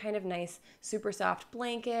put some kind of nice super soft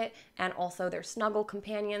blanket and also their snuggle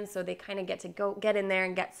companions, so they kind of get to get in there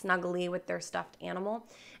and get snuggly with their stuffed animal.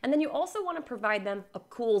 And then you also want to provide them a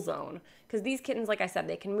cool zone, because these kittens, like I said,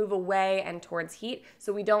 they can move away and towards heat.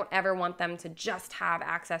 So we don't ever want them to just have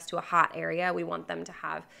access to a hot area. We want them to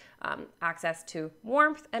have access to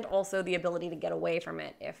warmth and also the ability to get away from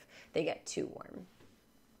it if they get too warm.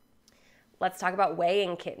 Let's talk about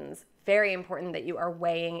weighing kittens. Very important that you are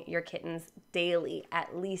weighing your kittens daily,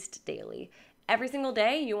 at least daily. Every single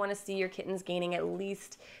day, you want to see your kittens gaining at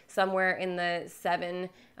least somewhere in the 7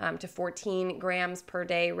 to 14 grams per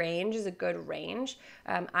day range is a good range.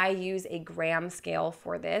 I use a gram scale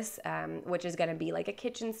for this, which is going to be like a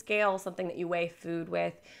kitchen scale, something that you weigh food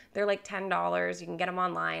with. They're like $10. You can get them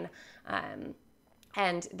online.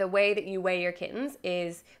 And the way that you weigh your kittens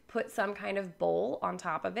is put some kind of bowl on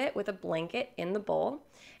top of it with a blanket in the bowl,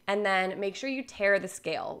 and then make sure you tear the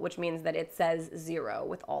scale, which means that it says 0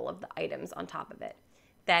 with all of the items on top of it.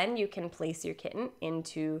 Then you can place your kitten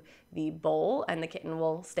into the bowl and the kitten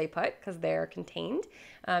will stay put because they're contained.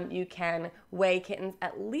 You can weigh kittens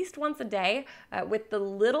at least once a day. With the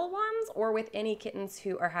little ones or with any kittens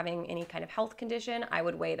who are having any kind of health condition, I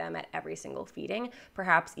would weigh them at every single feeding,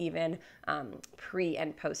 perhaps even pre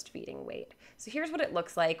and post feeding weight. So here's what it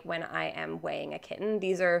looks like when I am weighing a kitten.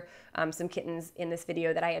 These are some kittens in this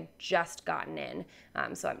video that I had just gotten in.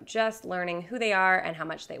 So I'm just learning who they are and how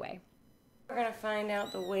much they weigh. We're gonna find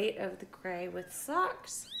out the weight of the gray with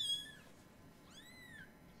socks.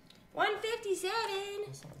 157.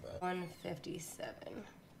 That's not bad. 157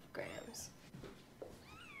 grams.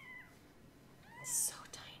 So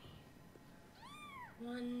tiny.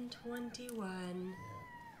 121.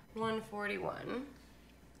 141.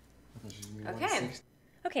 Okay.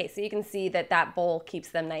 Okay, so you can see that that bowl keeps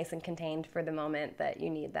them nice and contained for the moment that you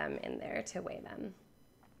need them in there to weigh them.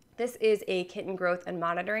 This is a kitten growth and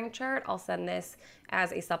monitoring chart. I'll send this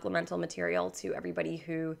as a supplemental material to everybody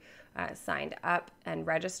who signed up and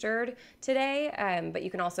registered today, but you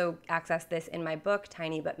can also access this in my book,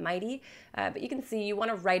 Tiny But Mighty. But you can see you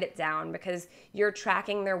want to write it down because you're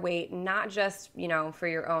tracking their weight, not just, for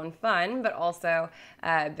your own fun, but also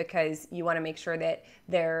because you want to make sure that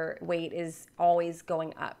their weight is always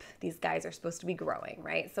going up. These guys are supposed to be growing,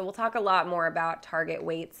 right? So we'll talk a lot more about target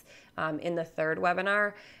weights in the third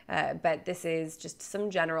webinar, but this is just some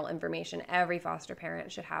general information. Every foster parent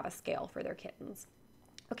should have a scale for their kittens.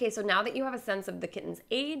 Okay, so now that you have a sense of the kitten's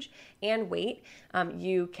age and weight,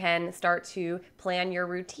 you can start to plan your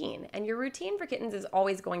routine. And your routine for kittens is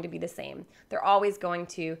always going to be the same. They're always going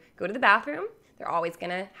to go to the bathroom, they're always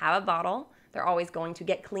gonna have a bottle, they're always going to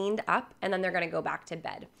get cleaned up, and then they're gonna go back to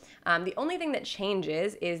bed. The only thing that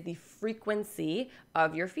changes is the frequency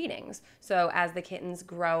of your feedings. So as the kittens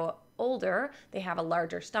grow older, they have a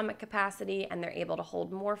larger stomach capacity and they're able to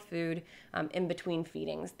hold more food in between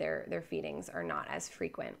feedings. Their feedings are not as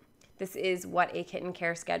frequent. This is what a kitten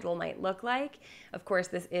care schedule might look like. Of course,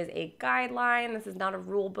 this is a guideline. This is not a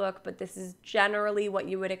rule book, but this is generally what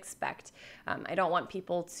you would expect. I don't want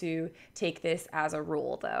people to take this as a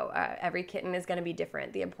rule, though. Every kitten is going to be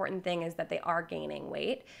different. The important thing is that they are gaining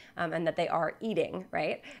weight and that they are eating,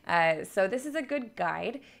 right? So this is a good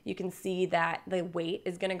guide. You can see that the weight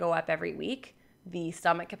is going to go up every week. The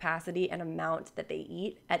stomach capacity and amount that they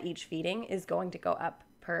eat at each feeding is going to go up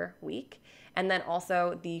per week. And then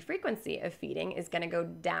also the frequency of feeding is going to go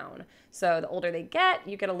down. So the older they get,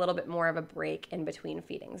 you get a little bit more of a break in between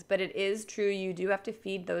feedings. But it is true, you do have to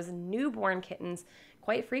feed those newborn kittens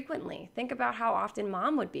quite frequently. Think about how often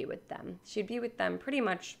mom would be with them. She'd be with them pretty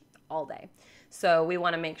much all day. So we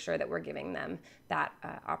want to make sure that we're giving them that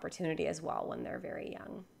opportunity as well when they're very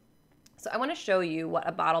young. So I want to show you what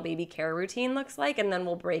a bottle baby care routine looks like, and then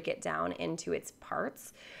we'll break it down into its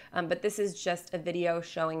parts. But this is just a video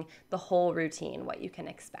showing the whole routine, what you can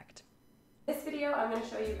expect. In this video, I'm going to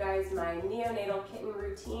show you guys my neonatal kitten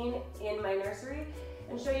routine in my nursery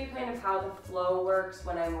and show you kind of how the flow works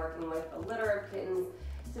when I'm working with a litter of kittens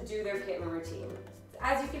to do their kitten routine.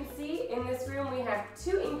 As you can see, in this room we have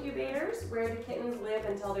 2 incubators where the kittens live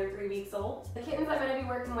until they're 3 weeks old. The kittens I'm going to be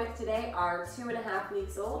working with today are 2.5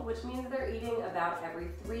 weeks old, which means they're eating about every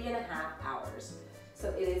 3.5 hours. So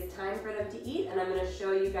it is time for them to eat, and I'm going to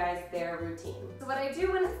show you guys their routine. So what I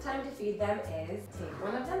do when it's time to feed them is take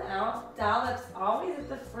one of them out, dollop's always at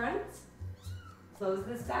the front, close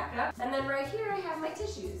this back up, and then right here I have my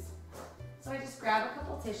tissues. So I just grab a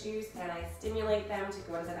couple tissues and I stimulate them to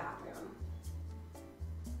go to the bathroom.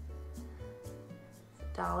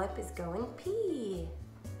 Dollop is going pee.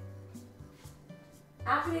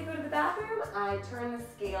 After they go to the bathroom, I turn the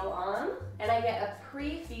scale on and I get a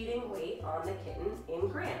pre-feeding weight on the kitten in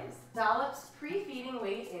grams. Dollop's pre-feeding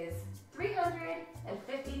weight is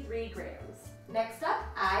 353 grams. Next up,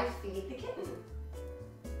 I feed the kitten.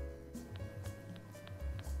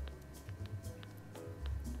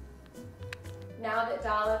 Now that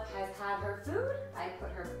Dollop has had her food, I put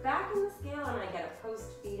her back in the scale and I get a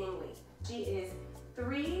post-feeding weight. She is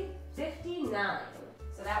 359.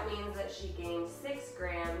 So that means that she gained 6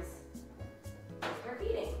 grams with her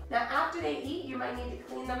feeding. Now after they eat, you might need to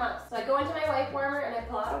clean them up. So I go into my wipe warmer and I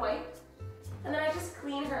pull out a wipe, and then I just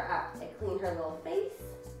clean her up. I clean her little face,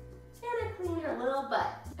 and I clean her little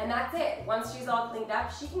butt. And that's it. Once she's all cleaned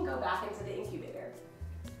up, she can go back into the incubator.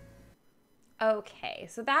 Okay,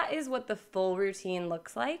 so that is what the full routine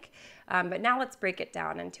looks like, but now let's break it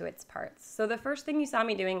down into its parts. So the first thing you saw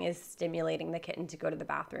me doing is stimulating the kitten to go to the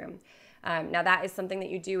bathroom. Now that is something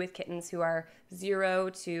that you do with kittens who are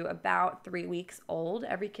 0 to about 3 weeks old.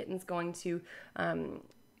 Every kitten's going to,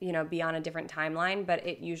 be on a different timeline, but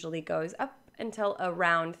it usually goes up until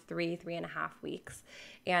around 3.5 weeks.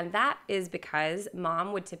 And that is because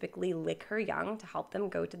mom would typically lick her young to help them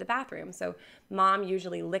go to the bathroom. So mom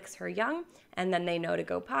usually licks her young and then they know to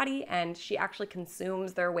go potty, and she actually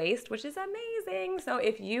consumes their waste, which is amazing. So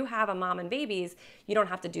if you have a mom and babies, you don't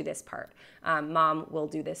have to do this part. Mom will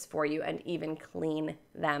do this for you and even clean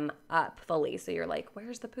them up fully. So you're like,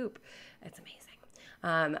 where's the poop? It's amazing.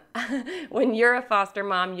 When you're a foster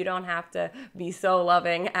mom, you don't have to be so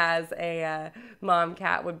loving as a mom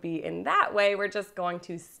cat would be in that way. We're just going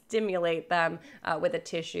to stimulate them with a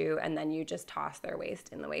tissue, and then you just toss their waste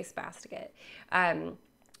in the wastebasket.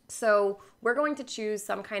 So we're going to choose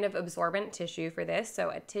some kind of absorbent tissue for this. So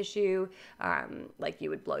a tissue like you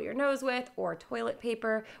would blow your nose with, or toilet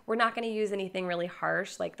paper. We're not going to use anything really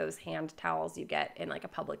harsh like those hand towels you get in like a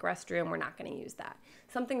public restroom. We're not going to use that.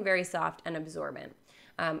 Something very soft and absorbent.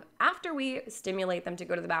 After we stimulate them to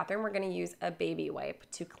go to the bathroom, we're going to use a baby wipe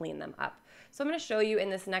to clean them up. So I'm going to show you in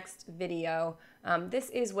this next video. This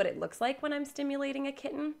is what it looks like when I'm stimulating a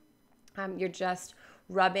kitten. You're just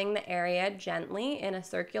rubbing the area gently in a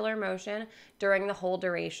circular motion during the whole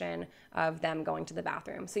duration of them going to the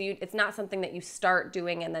bathroom. So it's not something that you start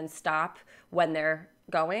doing and then stop when they're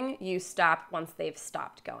going. You stop once they've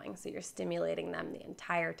stopped going. So you're stimulating them the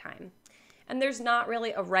entire time. And there's not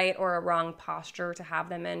really a right or a wrong posture to have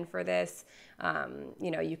them in for this.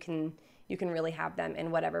 You can really have them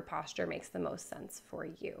in whatever posture makes the most sense for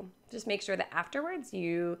you. Just make sure that afterwards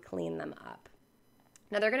you clean them up.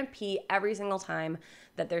 Now they're going to pee every single time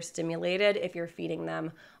that they're stimulated if you're feeding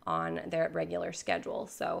them on their regular schedule.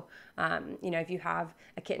 So, if you have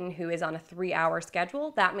a kitten who is on a 3-hour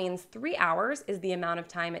schedule, that means 3 hours is the amount of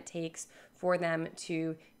time it takes for them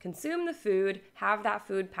to consume the food, have that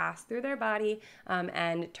food pass through their body,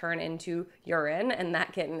 and turn into urine. And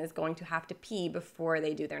that kitten is going to have to pee before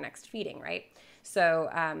they do their next feeding, right? So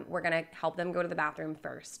we're going to help them go to the bathroom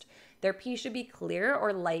first. Their pee should be clear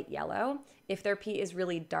or light yellow. If their pee is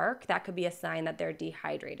really dark, that could be a sign that they're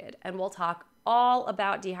dehydrated. And we'll talk all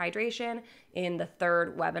about dehydration in the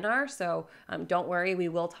 3rd webinar. So don't worry, we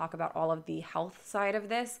will talk about all of the health side of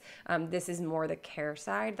this. This is more the care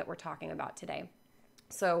side that we're talking about today.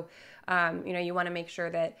 So, you want to make sure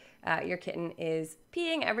that your kitten is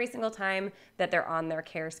peeing every single time that they're on their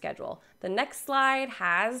care schedule. The next slide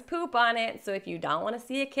has poop on it, so if you don't want to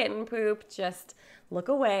see a kitten poop, just look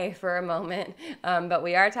away for a moment. But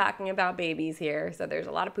we are talking about babies here, so there's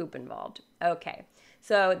a lot of poop involved. Okay.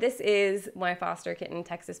 So this is my foster kitten,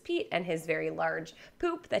 Texas Pete, and his very large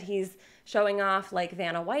poop that he's showing off like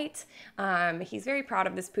Vanna White. He's very proud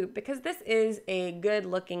of this poop because this is a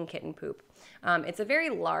good-looking kitten poop. It's a very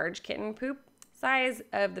large kitten poop. Size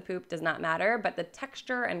of the poop does not matter, but the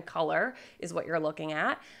texture and color is what you're looking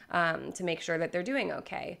at to make sure that they're doing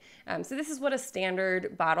okay. So this is what a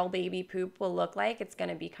standard bottle baby poop will look like. It's going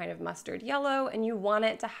to be kind of mustard yellow, and you want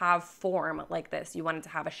it to have form like this. You want it to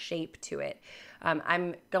have a shape to it.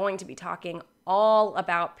 I'm going to be talking all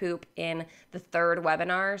about poop in the 3rd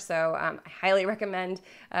webinar, so I highly recommend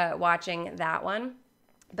watching that one.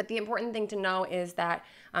 But the important thing to know is that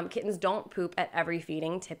kittens don't poop at every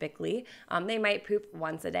feeding typically. They might poop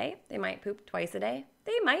once a day. They might poop twice a day.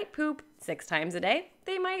 They might poop 6 times a day.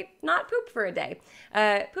 They might not poop for a day.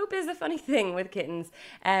 Poop is a funny thing with kittens.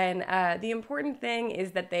 And the important thing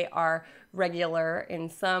is that they are regular in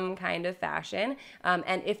some kind of fashion.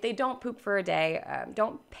 And if they don't poop for a day,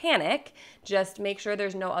 don't panic. Just make sure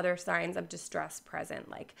there's no other signs of distress present,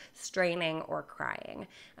 like straining or crying.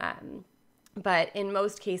 but in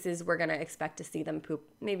most cases, we're going to expect to see them poop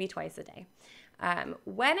maybe twice a day.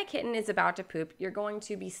 When a kitten is about to poop, you're going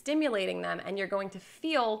to be stimulating them and you're going to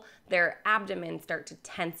feel their abdomen start to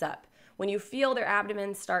tense up. When you feel their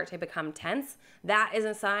abdomen start to become tense, that is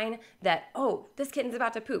a sign that, oh, this kitten's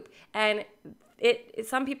about to poop. And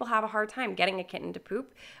some people have a hard time getting a kitten to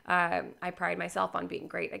poop. I pride myself on being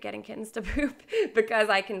great at getting kittens to poop because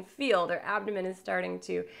I can feel their abdomen is starting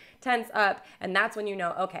to tense up. And that's when you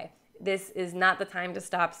know, okay, this is not the time to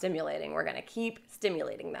stop stimulating. We're going to keep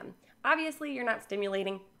stimulating them. Obviously, you're not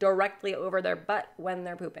stimulating directly over their butt when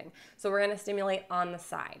they're pooping. So we're going to stimulate on the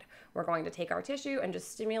side. We're going to take our tissue and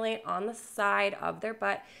just stimulate on the side of their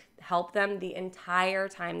butt, help them the entire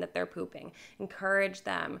time that they're pooping. Encourage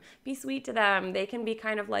them. Be sweet to them. They can be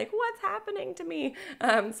kind of like, what's happening to me?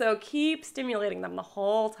 So keep stimulating them the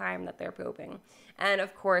whole time that they're pooping. And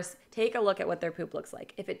of course, take a look at what their poop looks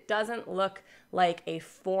like. If it doesn't look like a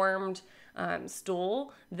formed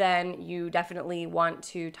stool, then you definitely want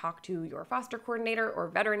to talk to your foster coordinator or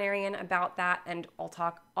veterinarian about that. And I'll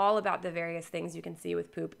talk all about the various things you can see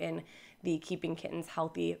with poop in the Keeping Kittens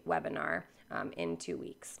Healthy webinar in 2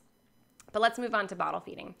 weeks. But let's move on to bottle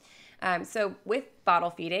feeding. So with bottle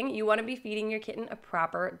feeding, you want to be feeding your kitten a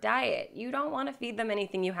proper diet. You don't want to feed them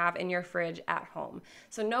anything you have in your fridge at home.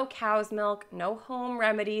 So no cow's milk, no home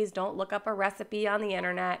remedies. Don't look up a recipe on the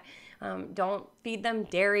internet. Don't feed them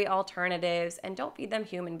dairy alternatives, and don't feed them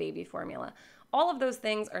human baby formula. All of those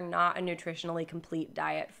things are not a nutritionally complete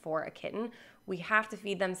diet for a kitten. We have to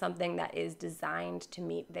feed them something that is designed to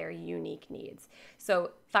meet their unique needs.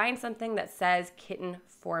 So find something that says kitten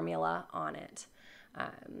formula on it.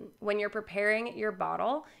 When you're preparing your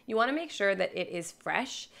bottle, you want to make sure that it is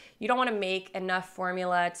fresh. You don't want to make enough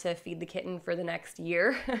formula to feed the kitten for the next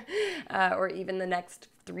year or even the next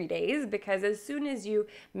 3 days, because as soon as you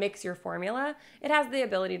mix your formula, it has the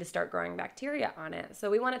ability to start growing bacteria on it.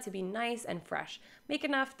 So we want it to be nice and fresh. Make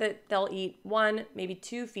enough that they'll eat 1, maybe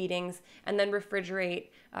 2 feedings, and then refrigerate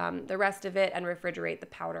the rest of it and refrigerate the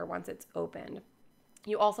powder once it's opened.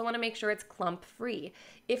 You also want to make sure it's clump free.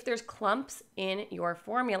 If there's clumps in your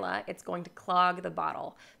formula, it's going to clog the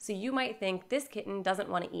bottle. So you might think this kitten doesn't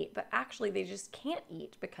want to eat, but actually they just can't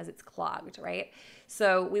eat because it's clogged, right?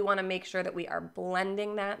 So we want to make sure that we are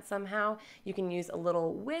blending that somehow. You can use a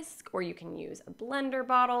little whisk, or you can use a blender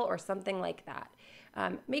bottle or something like that.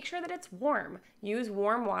 Make sure that it's warm. Use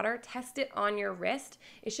warm water. Test it on your wrist.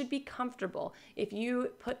 It should be comfortable. If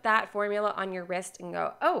you put that formula on your wrist and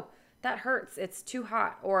go, oh, that hurts, it's too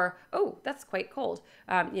hot, or, oh, that's quite cold.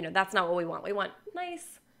 That's not what we want. We want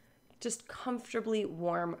nice, just comfortably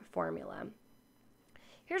warm formula.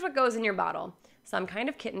 Here's what goes in your bottle. Some kind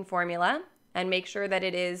of kitten formula, and make sure that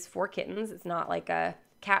it is for kittens. It's not like a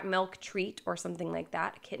cat milk treat or something like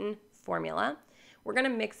that. Kitten formula. We're gonna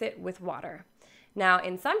mix it with water. Now,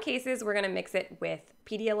 in some cases, we're going to mix it with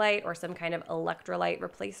Pedialyte or some kind of electrolyte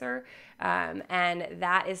replacer, and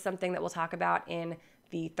that is something that we'll talk about in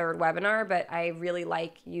the 3rd webinar, but I really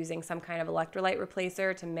like using some kind of electrolyte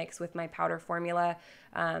replacer to mix with my powder formula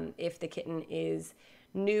if the kitten is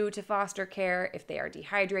new to foster care, if they are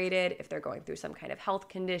dehydrated, if they're going through some kind of health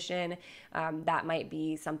condition, that might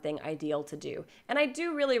be something ideal to do. And I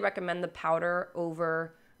do really recommend the powder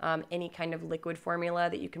over any kind of liquid formula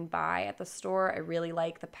that you can buy at the store. I really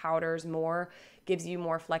like the powders more. Gives you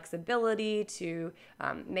more flexibility to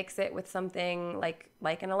mix it with something like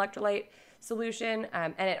an electrolyte solution.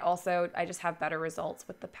 And it also, I just have better results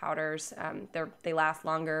with the powders. They last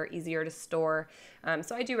longer, easier to store.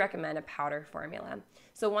 So I do recommend a powder formula.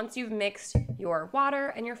 So once you've mixed your water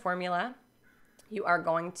and your formula, you are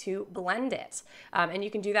going to blend it. And you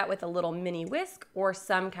can do that with a little mini whisk or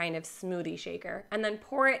some kind of smoothie shaker, and then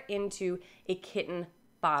pour it into a kitten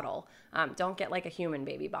bottle. Don't get like a human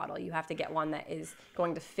baby bottle. You have to get one that is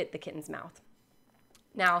going to fit the kitten's mouth.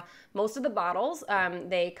 Now, most of the bottles,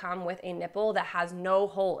 they come with a nipple that has no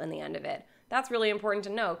hole in the end of it. That's really important to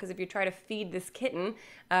know, because if you try to feed this kitten,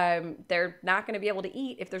 they're not going to be able to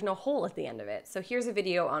eat if there's no hole at the end of it. So here's a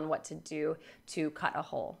video on what to do to cut a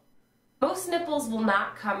hole. Most nipples will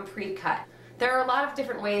not come pre-cut. There are a lot of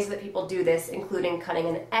different ways that people do this, including cutting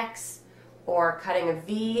an X or cutting a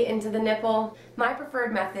V into the nipple. My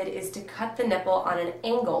preferred method is to cut the nipple on an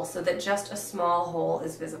angle so that just a small hole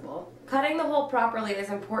is visible. Cutting the hole properly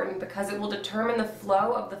is important because it will determine the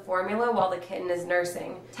flow of the formula while the kitten is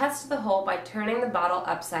nursing. Test the hole by turning the bottle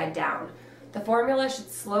upside down. The formula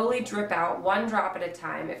should slowly drip out 1 drop at a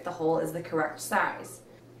time if the hole is the correct size.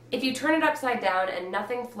 If you turn it upside down and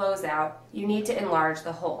nothing flows out, you need to enlarge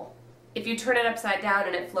the hole. If you turn it upside down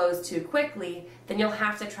and it flows too quickly, then you'll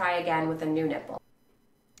have to try again with a new nipple.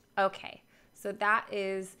 Okay, so that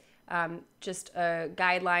is just a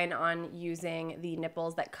guideline on using the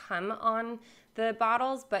nipples that come on the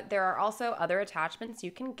bottles, but there are also other attachments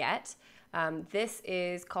you can get. This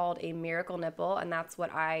is called a miracle nipple, and that's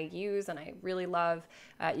what I use and I really love.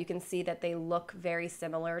 You can see that they look very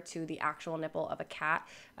similar to the actual nipple of a cat.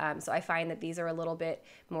 So I find that these are a little bit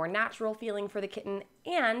more natural feeling for the kitten,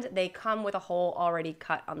 and they come with a hole already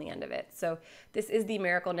cut on the end of it. So this is the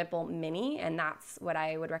Miracle Nipple Mini, and that's what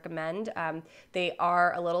I would recommend. They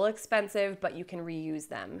are a little expensive, but you can reuse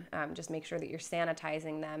them. Just make sure that you're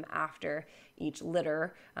sanitizing them after each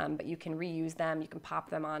litter, but you can reuse them. You can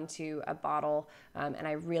pop them onto a bottle, and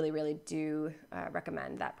I really, really do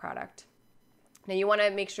recommend that product. Now you want to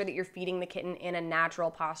make sure that you're feeding the kitten in a natural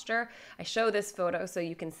posture. I show this photo so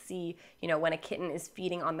you can see, when a kitten is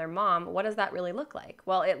feeding on their mom, what does that really look like?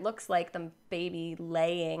 Well, it looks like the baby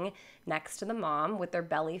laying next to the mom with their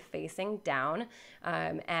belly facing down,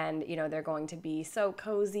 and they're going to be so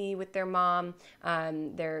cozy with their mom.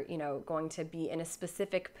 They're going to be in a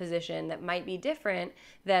specific position that might be different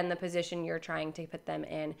than the position you're trying to put them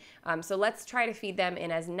in. So let's try to feed them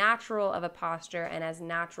in as natural of a posture and as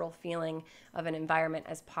natural feeling of an environment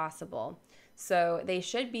as possible. So they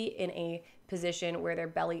should be in a position where their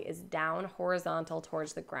belly is down, horizontal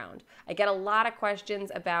towards the ground. I get a lot of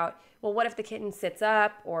questions about, well, what if the kitten sits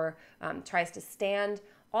up or tries to stand?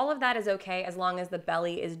 All of that is okay as long as the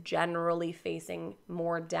belly is generally facing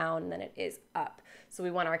more down than it is up. So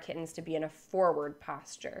we want our kittens to be in a forward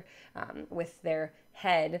posture with their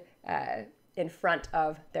head in front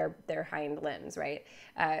of their hind limbs, right?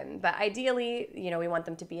 But ideally, we want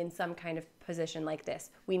them to be in some kind of position like this.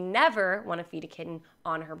 We never want to feed a kitten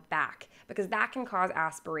on her back because that can cause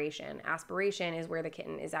aspiration. Aspiration is where the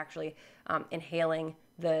kitten is actually inhaling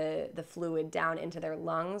the fluid down into their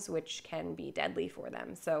lungs, which can be deadly for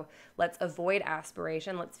them. So let's avoid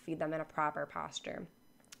aspiration. Let's feed them in a proper posture.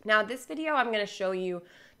 Now, this video, I'm going to show you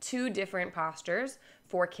 2 different postures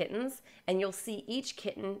for kittens, and you'll see each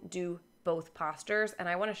kitten do both postures, and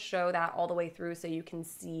I want to show that all the way through so you can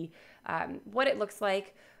see what it looks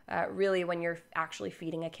like really when you're actually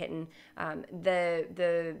feeding a kitten.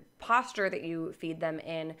 The posture that you feed them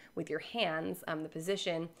in with your hands, the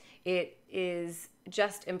position, it is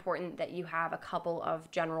just important that you have a couple of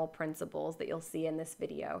general principles that you'll see in this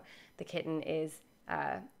video. The kitten is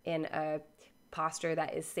in a posture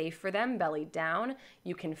that is safe for them, belly down.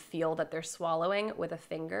 You can feel that they're swallowing with a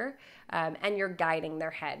finger, and you're guiding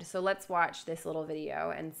their head. So let's watch this little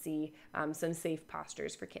video and see some safe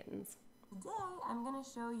postures for kittens. Today, I'm going to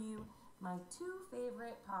show you my 2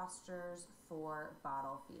 favorite postures for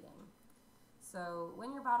bottle feeding. So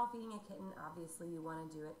when you're bottle feeding a kitten, obviously you want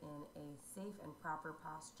to do it in a safe and proper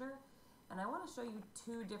posture. And I want to show you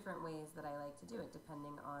 2 different ways that I like to do it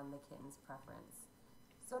depending on the kitten's preference.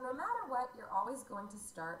 So no matter what, you're always going to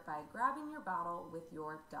start by grabbing your bottle with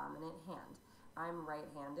your dominant hand. I'm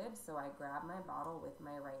right-handed, so I grab my bottle with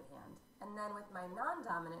my right hand. And then with my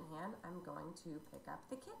non-dominant hand, I'm going to pick up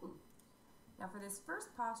the kitten. Now for this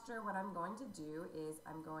first posture, what I'm going to do is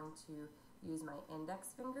I'm going to use my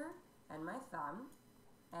index finger and my thumb,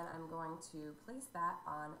 and I'm going to place that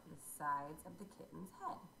on the sides of the kitten's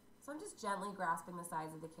head. So I'm just gently grasping the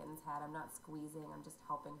sides of the kitten's head. I'm not squeezing, I'm just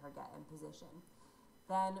helping her get in position.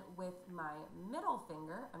 Then with my middle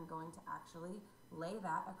finger, I'm going to actually lay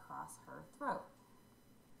that across her throat.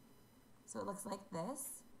 So it looks like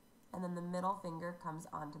this, and then the middle finger comes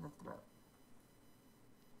onto the throat.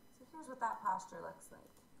 So here's what that posture looks like.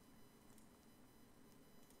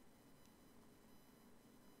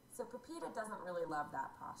 So Pepita doesn't really love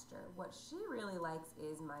that posture. What she really likes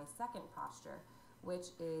is my second posture,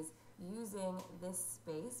 which is using this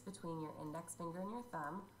space between your index finger and your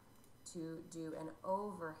thumb to do an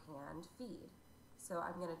overhand feed. So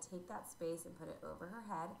I'm going to take that space and put it over her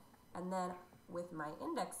head, and then with my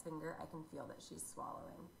index finger I can feel that she's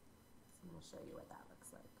swallowing. So I'm going to show you what that looks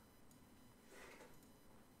like.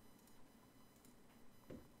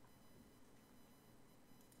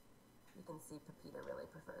 You can see Pepita really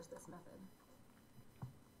prefers this method.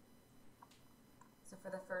 So for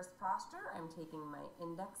the first posture, I'm taking my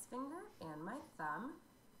index finger and my thumb,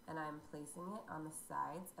 and I'm placing it on the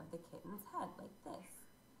sides of the kitten's head like this.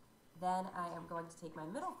 Then I am going to take my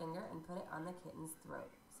middle finger and put it on the kitten's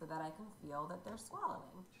throat so that I can feel that they're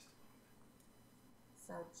swallowing.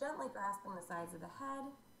 So gently grasping the sides of the head,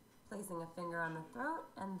 placing a finger on the throat,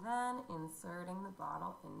 and then inserting the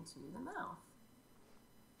bottle into the mouth.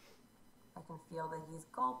 I can feel that he's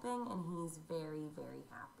gulping and he's very, very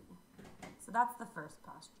happy. So that's the first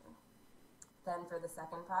posture. Then for the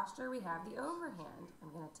second posture, we have the overhand.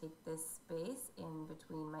 I'm going to take this space in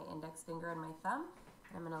between my index finger and my thumb,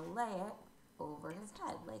 and I'm going to lay it over his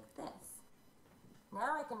head like this.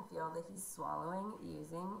 Now I can feel that he's swallowing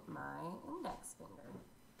using my index finger.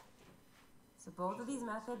 So both of these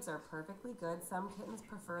methods are perfectly good. Some kittens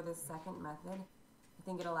prefer this second method. I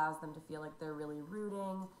think it allows them to feel like they're really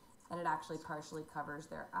rooting, and it actually partially covers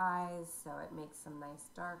their eyes, so it makes some nice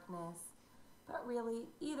darkness. But really,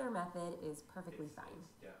 either method is perfectly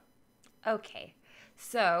fine. Okay,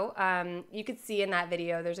 so you could see in that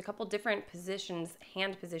video there's a couple different positions,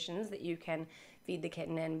 hand positions that you can feed the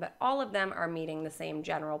kitten in, but all of them are meeting the same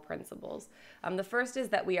general principles. The first is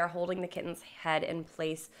that we are holding the kitten's head in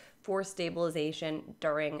place for stabilization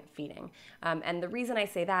during feeding. And the reason I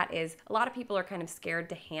say that is a lot of people are kind of scared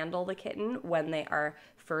to handle the kitten when they are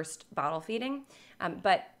first bottle feeding,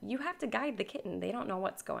 but you have to guide the kitten. They don't know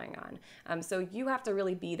what's going on. So you have to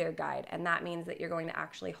really be their guide, and that means that you're going to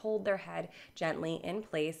actually hold their head gently in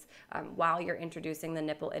place while you're introducing the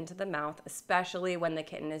nipple into the mouth, especially when the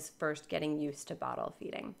kitten is first getting used to bottle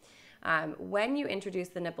feeding. When you introduce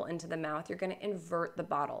the nipple into the mouth, you're going to invert the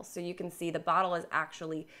bottle. So you can see the bottle is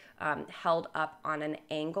actually held up on an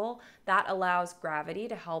angle. That allows gravity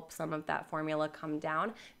to help some of that formula come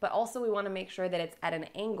down, but also we want to make sure that it's at an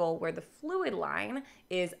angle where the fluid line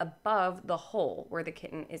is above the hole where the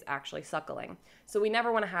kitten is actually suckling. So we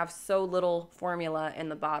never want to have so little formula in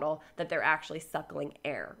the bottle that they're actually suckling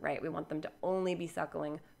air, right? We want them to only be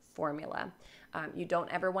suckling formula. You don't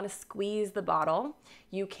ever want to squeeze the bottle.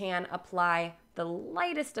 You can apply the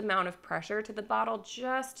lightest amount of pressure to the bottle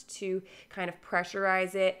just to kind of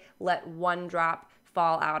pressurize it, let one drop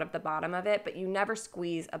fall out of the bottom of it, but you never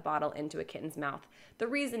squeeze a bottle into a kitten's mouth. The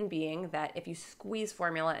reason being that if you squeeze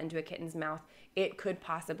formula into a kitten's mouth, it could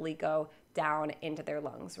possibly go down into their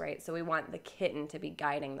lungs, right? So we want the kitten to be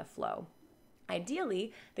guiding the flow.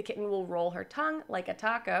 Ideally, the kitten will roll her tongue like a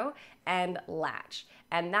taco and latch.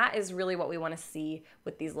 And that is really what we want to see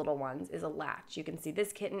with these little ones, is a latch. You can see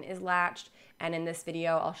this kitten is latched, and in this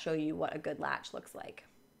video, I'll show you what a good latch looks like.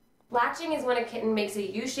 Latching is when a kitten makes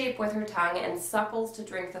a U shape with her tongue and suckles to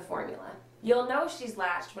drink the formula. You'll know she's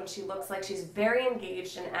latched when she looks like she's very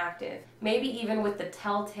engaged and active, maybe even with the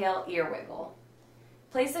telltale ear wiggle.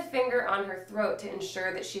 Place a finger on her throat to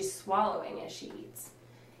ensure that she's swallowing as she eats.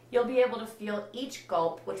 You'll be able to feel each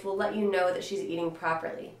gulp, which will let you know that she's eating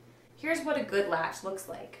properly. Here's what a good latch looks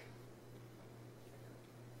like.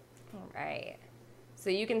 All right. So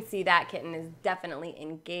you can see that kitten is definitely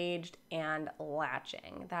engaged and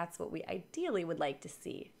latching. That's what we ideally would like to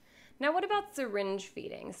see. Now, what about syringe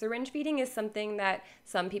feeding? Syringe feeding is something that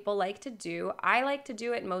some people like to do. I like to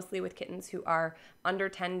do it mostly with kittens who are under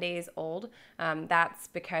 10 days old. That's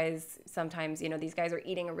because sometimes, these guys are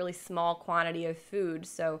eating a really small quantity of food,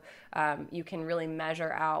 so you can really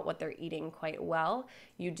measure out what they're eating quite well.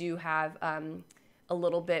 You do have a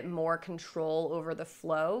little bit more control over the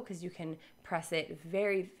flow because you can press it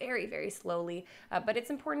very, very, very slowly. But it's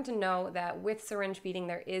important to know that with syringe feeding,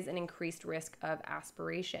 there is an increased risk of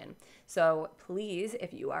aspiration. So please,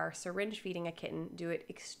 if you are syringe feeding a kitten, do it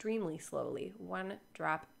extremely slowly, one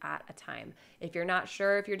drop at a time. If you're not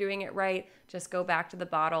sure if you're doing it right, just go back to the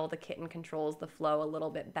bottle. The kitten controls the flow a little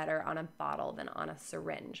bit better on a bottle than on a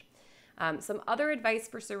syringe. Some other advice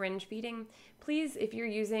for syringe feeding, please, if you're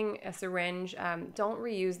using a syringe, don't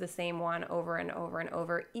reuse the same one over and over and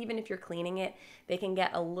over. Even if you're cleaning it, they can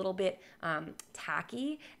get a little bit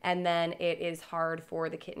tacky, and then it is hard for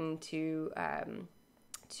the kitten to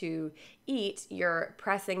eat. You're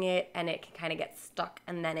pressing it and it can kind of get stuck,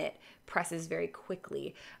 and then it presses very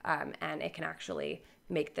quickly, and it can actually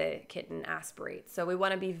make the kitten aspirate. So we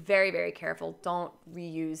want to be very, very careful. Don't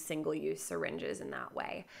reuse single-use syringes in that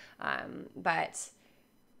way. But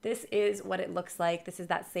this is what it looks like. This is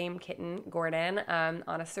that same kitten, Gordon,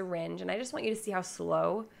 on a syringe. And I just want you to see how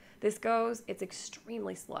slow this goes. It's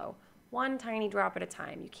extremely slow. One tiny drop at a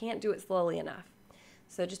time. You can't do it slowly enough.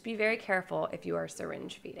 So just be very careful if you are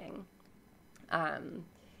syringe feeding.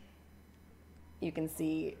 You can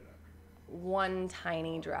see one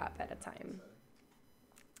tiny drop at a time.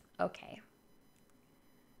 Okay.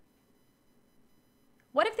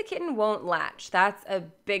 What if the kitten won't latch? That's a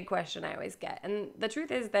big question I always get. And the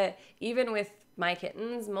truth is that even with my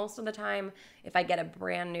kittens, most of the time, if I get a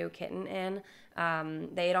brand new kitten in,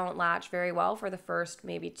 they don't latch very well for the first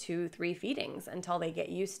maybe 2-3 feedings until they get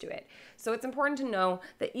used to it. So it's important to know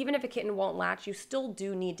that even if a kitten won't latch, you still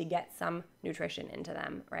do need to get some nutrition into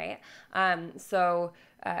them, right?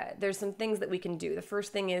 There's some things that we can do. The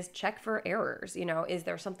first thing is check for errors. Is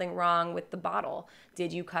there something wrong with the bottle?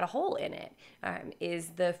 Did you cut a hole in it? Is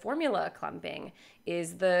the formula clumping?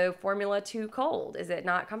 Is the formula too cold? Is it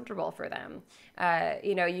not comfortable for them?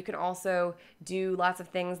 You can also do lots of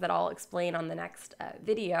things that I'll explain on the next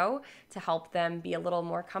video to help them be a little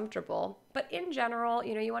more comfortable. But in general,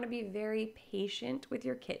 you want to be very patient with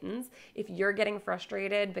your kittens. If you're getting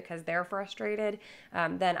frustrated because they're frustrated,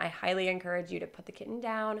 then I highly encourage you to put the kitten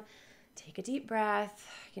down, take a deep breath,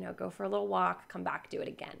 go for a little walk, come back, do it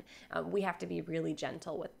again. We have to be really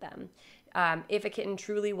gentle with them. If a kitten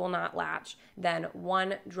truly will not latch, then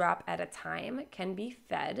 1 drop at a time can be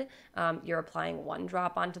fed. You're applying 1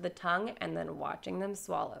 drop onto the tongue and then watching them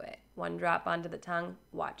swallow it. 1 drop onto the tongue,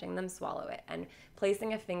 watching them swallow it. And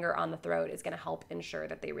placing a finger on the throat is going to help ensure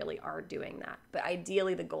that they really are doing that. But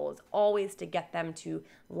ideally, the goal is always to get them to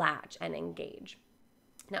latch and engage.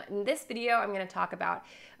 Now, in this video, I'm going to talk about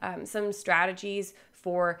some strategies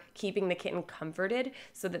for keeping the kitten comforted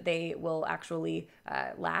so that they will actually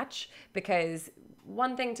latch, because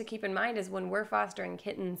one thing to keep in mind is when we're fostering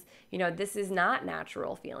kittens, this is not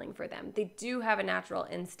natural feeling for them. They do have a natural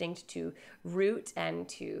instinct to root and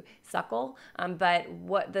to suckle, but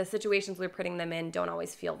what the situations we're putting them in don't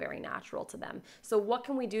always feel very natural to them. So what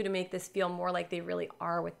can we do to make this feel more like they really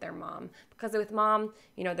are with their mom? Because with mom,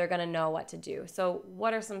 they're going to know what to do. So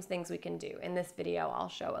what are some things we can do? In this video, I'll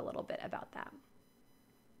show a little bit about that.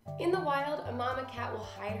 In the wild, a mama cat will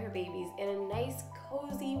hide her babies in a nice,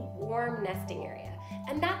 cozy, warm nesting area,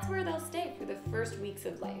 and that's where they'll stay for the first weeks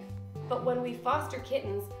of life. But when we foster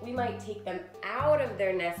kittens, we might take them out of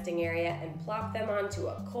their nesting area and plop them onto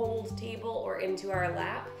a cold table or into our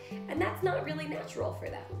lap, and that's not really natural for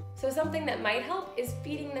them. So something that might help is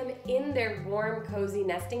feeding them in their warm, cozy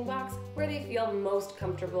nesting box where they feel most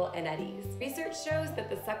comfortable and at ease. Research shows that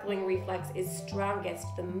the suckling reflex is strongest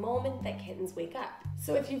the moment that kittens wake up.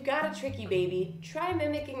 So if you've got a tricky baby, try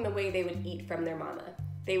mimicking the way they would eat from their mama.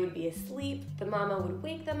 They would be asleep, the mama would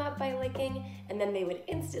wake them up by licking, and then they would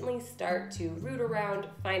instantly start to root around,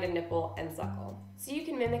 find a nipple, and suckle. So you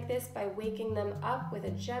can mimic this by waking them up with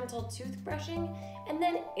a gentle toothbrushing, and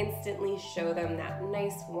then instantly show them that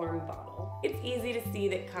nice warm bottle. It's easy to see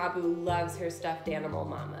that Kabu loves her stuffed animal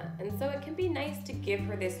mama, and so it can be nice to give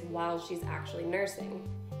her this while she's actually nursing.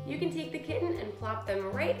 You can take the kitten and plop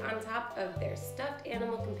them right on top of their stuffed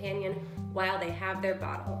animal companion while they have their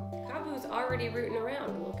bottle. Kabu's already rooting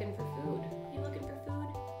around looking for food. You looking for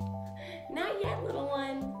food? Not yet, little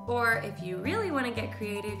one. Or if you really want to get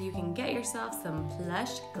creative, you can get yourself some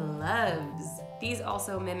plush gloves. These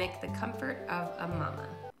also mimic the comfort of a mama.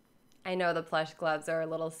 I know the plush gloves are a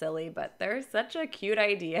little silly, but they're such a cute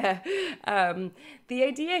idea. The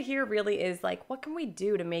idea here really is like, what can we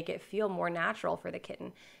do to make it feel more natural for the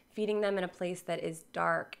kitten? Feeding them in a place that is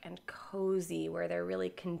dark and cozy, where they're really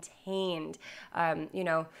contained.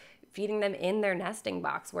 Feeding them in their nesting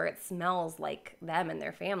box where it smells like them and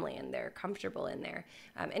their family and they're comfortable in there.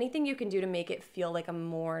 Anything you can do to make it feel like a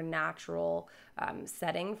more natural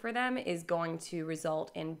setting for them is going to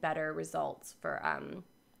result in better results for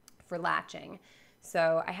latching.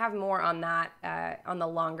 So I have more on that on the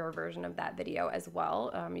longer version of that video as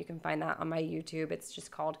well. You can find that on my YouTube. It's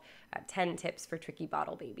just called 10 Tips for Tricky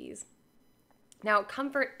Bottle Babies. Now,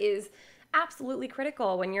 comfort is absolutely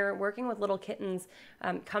critical when you're working with little kittens.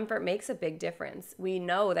 Comfort makes a big difference. We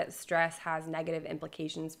know that stress has negative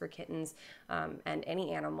implications for kittens and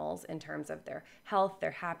any animals in terms of their health,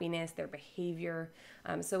 their happiness, their behavior.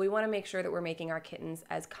 So we want to make sure that we're making our kittens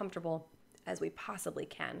as comfortable as we possibly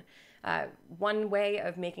can. One way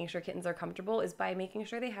of making sure kittens are comfortable is by making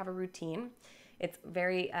sure they have a routine. It's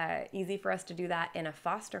very easy for us to do that in a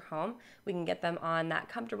foster home. We can get them on that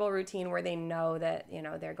comfortable routine where they know that,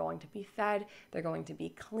 they're going to be fed, they're going to be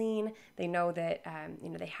clean, they know that,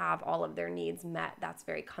 they have all of their needs met. That's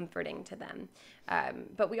very comforting to them.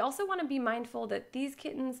 But we also want to be mindful that these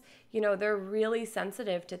kittens, they're really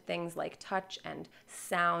sensitive to things like touch and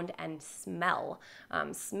sound and smell.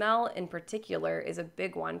 Smell in particular is a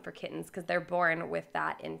big one for kittens because they're born with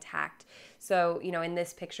that intact. So, in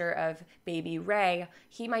this picture of baby Ray,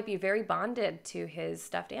 he might be very bonded to his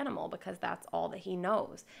stuffed animal because that's all that he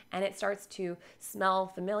knows. And it starts to smell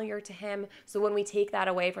familiar to him. So when we take that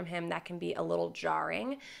away from him, that can be a little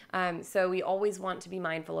jarring. So we always want to be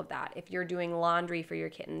mindful of that. If you're doing laundry for your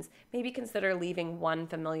kittens, maybe consider leaving one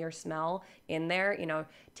familiar smell in there.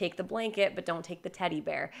 Take the blanket, but don't take the teddy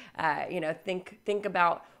bear. Think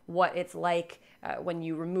about what it's like when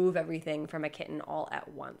you remove everything from a kitten all at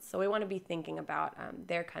once. So we want to be thinking about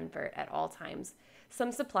their comfort at all times.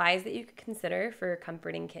 Some supplies that you could consider for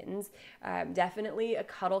comforting kittens. Definitely a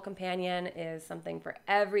cuddle companion is something for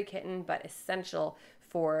every kitten, but essential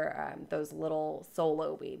for those little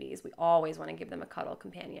solo babies. We always want to give them a cuddle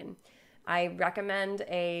companion. I recommend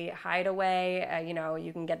a hideaway.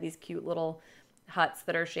 You can get these cute little huts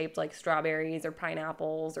that are shaped like strawberries or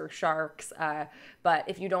pineapples or sharks. But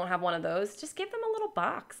if you don't have one of those, just give them a little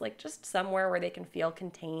box, like just somewhere where they can feel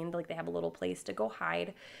contained, like they have a little place to go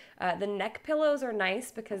hide. The neck pillows are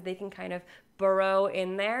nice because they can kind of burrow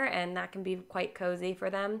in there, and that can be quite cozy for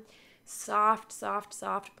them. Soft, soft,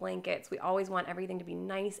 soft blankets. We always want everything to be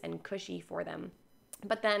nice and cushy for them.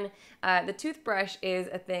 But then the toothbrush is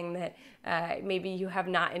a thing that maybe you have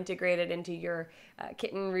not integrated into your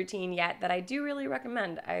kitten routine yet that I do really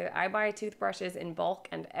recommend. I buy toothbrushes in bulk,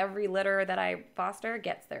 and every litter that I foster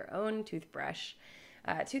gets their own toothbrush.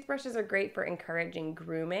 Toothbrushes are great for encouraging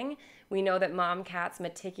grooming. We know that mom cats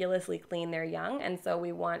meticulously clean their young, and so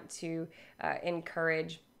we want to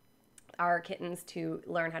encourage our kittens to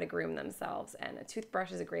learn how to groom themselves, and a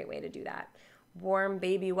toothbrush is a great way to do that. Warm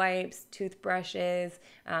baby wipes, toothbrushes,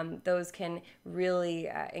 those can really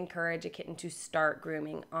encourage a kitten to start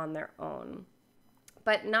grooming on their own.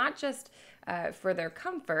 But not just for their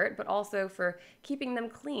comfort, but also for keeping them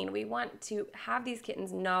clean. We want to have these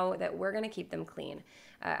kittens know that we're going to keep them clean.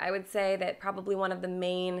 I would say that probably one of the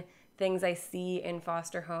main things I see in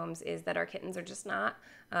foster homes is that our kittens are just not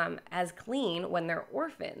as clean when they're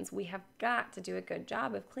orphans. We have got to do a good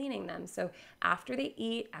job of cleaning them. So after they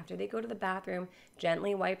eat, after they go to the bathroom,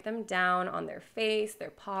 gently wipe them down on their face,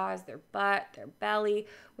 their paws, their butt, their belly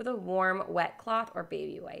with a warm wet cloth or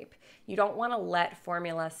baby wipe. You don't want to let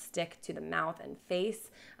formula stick to the mouth and face,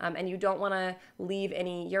 and you don't want to leave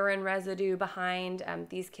any urine residue behind.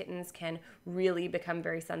 These kittens can really become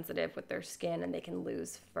very sensitive with their skin, and they can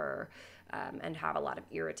lose fur and have a lot of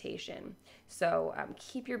irritation. So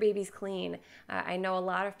keep your babies clean. I know a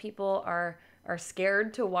lot of people are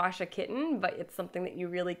scared to wash a kitten, but it's something that you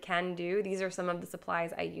really can do. These are some of the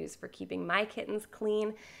supplies I use for keeping my kittens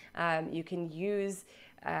clean. You can use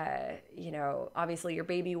obviously your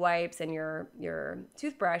baby wipes and your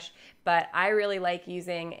toothbrush, but I really like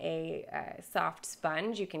using a soft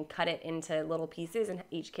sponge. You can cut it into little pieces, and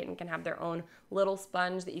each kitten can have their own little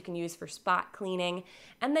sponge that you can use for spot cleaning.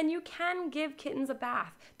 And then you can give kittens a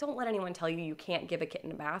bath. Don't let anyone tell you you can't give a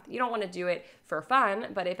kitten a bath. You don't want to do it for fun,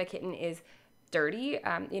 but if a kitten is dirty,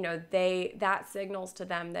 that signals to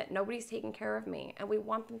them that nobody's taking care of me, and we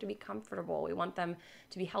want them to be comfortable. We want them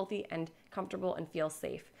to be healthy and comfortable and feel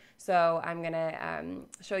safe. So I'm gonna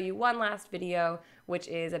show you one last video, which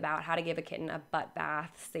is about how to give a kitten a butt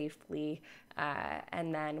bath safely,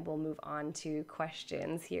 and then we'll move on to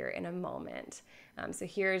questions here in a moment. So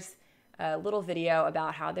here's a little video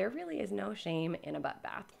about how there really is no shame in a butt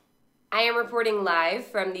bath. I am reporting live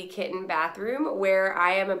from the kitten bathroom where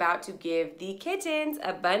I am about to give the kittens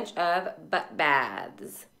a bunch of butt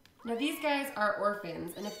baths. Now these guys are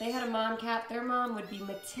orphans, and if they had a mom cat, their mom would be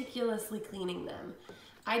meticulously cleaning them.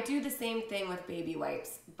 I do the same thing with baby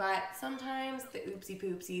wipes, but sometimes the oopsie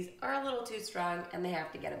poopsies are a little too strong and they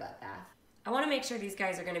have to get a butt bath. I want to make sure these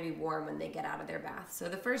guys are going to be warm when they get out of their bath. So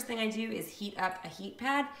the first thing I do is heat up a heat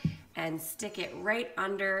pad and stick it right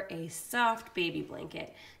under a soft baby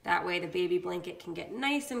blanket. That way the baby blanket can get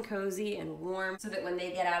nice and cozy and warm so that when they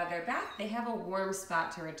get out of their bath, they have a warm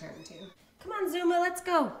spot to return to. Come on, Zuma, let's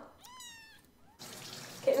go.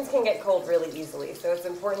 Kittens can get cold really easily, so it's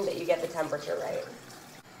important that you get the temperature right.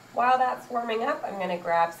 While that's warming up, I'm going to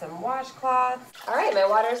grab some washcloths. All right, my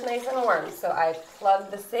water's nice and warm, so I plug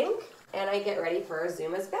the sink and I get ready for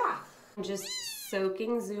Zuma's bath. I'm just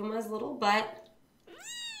soaking Zuma's little butt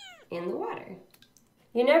in the water.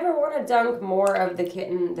 You never want to dunk more of the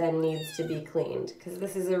kitten than needs to be cleaned, because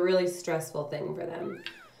this is a really stressful thing for them.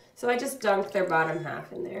 So I just dunked their bottom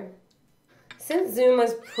half in there. Since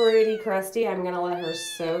Zuma's pretty crusty, I'm going to let her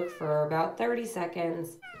soak for about 30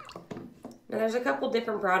 seconds. Now there's a couple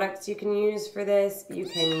different products you can use for this. You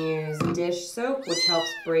can use dish soap, which helps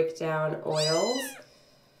break down oils.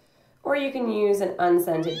 Or you can use an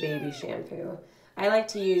unscented baby shampoo. I like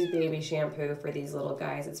to use baby shampoo for these little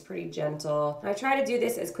guys. It's pretty gentle. I try to do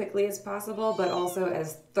this as quickly as possible, but also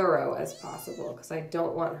as thorough as possible, because I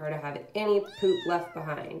don't want her to have any poop left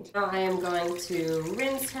behind. Now I am going to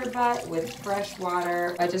rinse her butt with fresh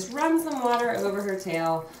water. I just run some water over her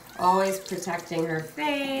tail, always protecting her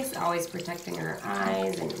face, always protecting her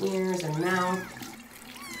eyes and ears and mouth.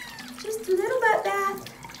 Just a little butt bath.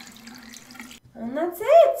 And that's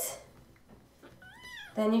it.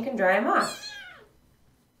 Then you can dry them off.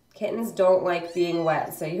 Kittens don't like being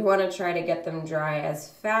wet, so you want to try to get them dry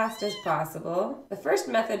as fast as possible. The first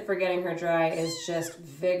method for getting her dry is just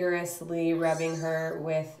vigorously rubbing her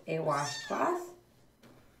with a washcloth.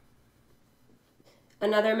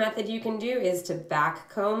 Another method you can do is to back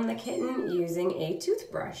comb the kitten using a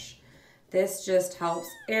toothbrush. This just helps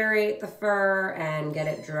aerate the fur and get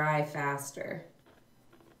it dry faster.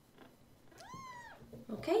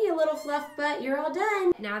 Okay, you little fluff butt, you're all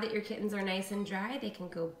done. Now that your kittens are nice and dry, they can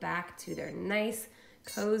go back to their nice,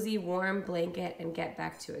 cozy, warm blanket and get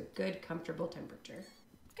back to a good, comfortable temperature.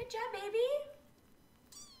 Good job, baby.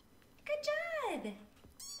 Good job.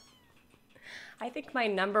 I think my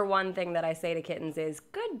number one thing that I say to kittens is,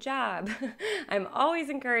 good job. I'm always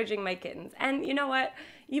encouraging my kittens. And you know what?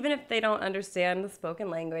 Even if they don't understand the spoken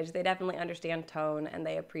language, they definitely understand tone, and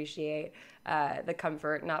they appreciate the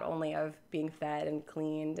comfort not only of being fed and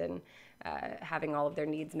cleaned and having all of their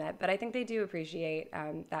needs met, but I think they do appreciate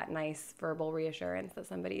that nice verbal reassurance that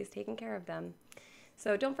somebody is taking care of them.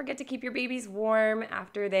 So don't forget to keep your babies warm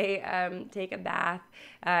after they take a bath.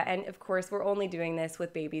 And of course, we're only doing this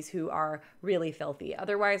with babies who are really filthy.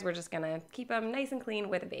 Otherwise, we're just gonna keep them nice and clean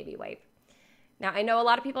with a baby wipe. Now, I know a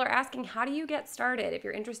lot of people are asking, how do you get started? If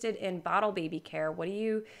you're interested in bottle baby care, what do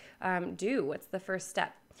you do? What's the first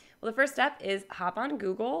step? Well, the first step is hop on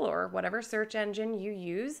Google or whatever search engine you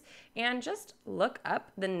use and just look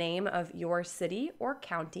up the name of your city or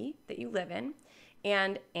county that you live in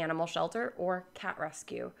and animal shelter or cat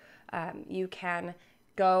rescue. You can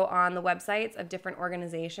go on the websites of different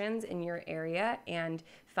organizations in your area and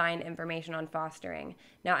find information on fostering.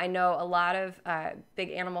 Now, I know a lot of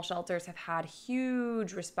big animal shelters have had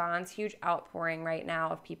huge response, huge outpouring right now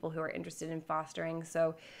of people who are interested in fostering.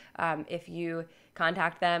 So if you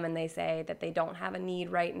contact them and they say that they don't have a need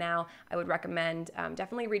right now, I would recommend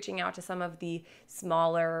definitely reaching out to some of the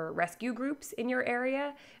smaller rescue groups in your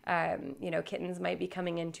area. Kittens might be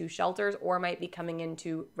coming into shelters or might be coming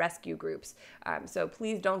into rescue groups. So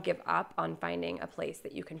please don't give up on finding a place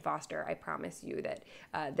that you can foster. I promise you that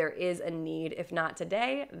there is a need, if not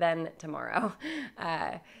today, then tomorrow.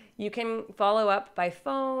 You can follow up by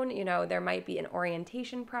phone. There might be an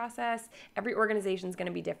orientation process. Every organization is going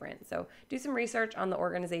to be different. So do some research on the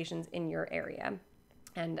organizations in your area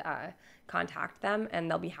and contact them,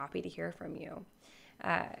 and they'll be happy to hear from you.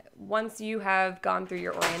 Once you have gone through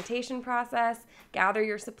your orientation process, gather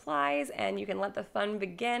your supplies, and you can let the fun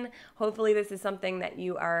begin. Hopefully this is something that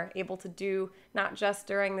you are able to do not just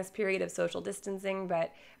during this period of social distancing,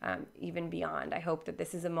 but even beyond. I hope that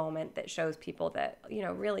this is a moment that shows people that,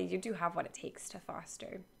 really you do have what it takes to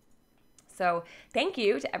foster. So thank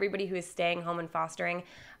you to everybody who is staying home and fostering.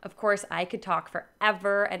 Of course, I could talk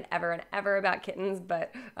forever and ever and ever about kittens,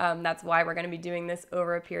 but that's why we're going to be doing this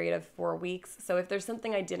over a period of 4 weeks. So if there's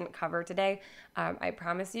something I didn't cover today, I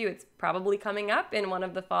promise you it's probably coming up in one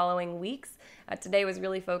of the following weeks. Today was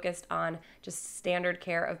really focused on just standard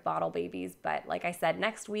care of bottle babies, but like I said,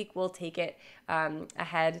 next week we'll take it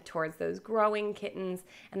ahead towards those growing kittens,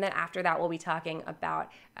 and then after that we'll be talking about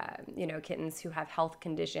kittens who have health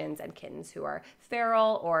conditions and kittens who are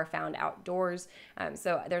feral or found outdoors.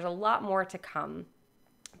 So there's a lot more to come.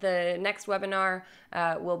 The next webinar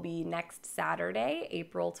will be next Saturday,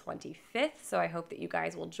 April 25th, so I hope that you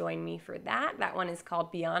guys will join me for that. That one is called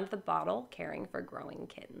Beyond the Bottle, Caring for Growing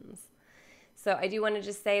Kittens. So I do want to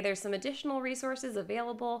just say there's some additional resources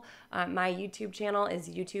available. My YouTube channel is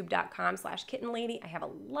youtube.com/kittenlady. I have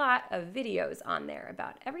a lot of videos on there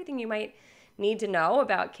about everything you might need to know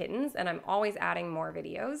about kittens, and I'm always adding more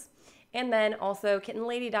videos. And then also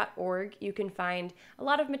kittenlady.org. You can find a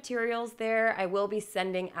lot of materials there. I will be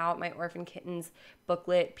sending out my Orphan Kittens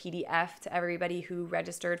booklet PDF to everybody who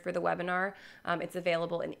registered for the webinar. It's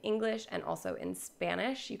available in English and also in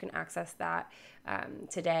Spanish. You can access that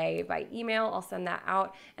today by email. I'll send that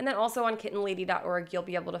out. And then also on kittenlady.org, you'll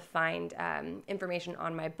be able to find information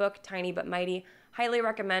on my book, Tiny But Mighty. Highly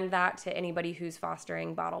recommend that to anybody who's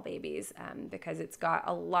fostering bottle babies because it's got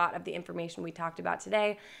a lot of the information we talked about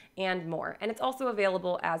today and more. And it's also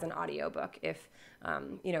available as an audiobook if,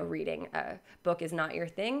 reading a book is not your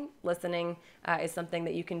thing. Listening is something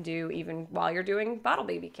that you can do even while you're doing bottle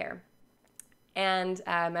baby care. And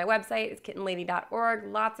my website is kittenlady.org.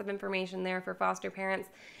 Lots of information there for foster parents.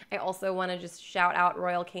 I also want to just shout out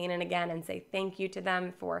Royal Canin again and say thank you to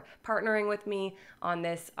them for partnering with me on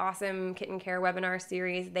this awesome Kitten Care Webinar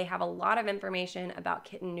Series. They have a lot of information about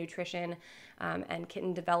kitten nutrition and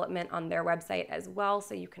kitten development on their website as well,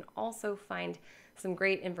 so you can also find some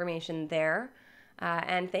great information there.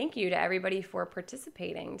 And thank you to everybody for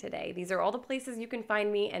participating today. These are all the places you can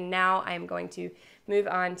find me, and now I'm going to move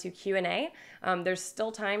on to Q&A. There's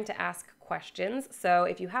still time to ask questions, so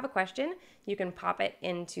if you have a question, you can pop it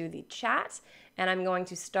into the chat, and I'm going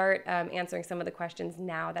to start answering some of the questions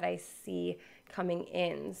now that I see coming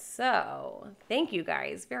in. So thank you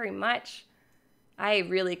guys very much. I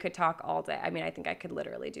really could talk all day. I mean, I think I could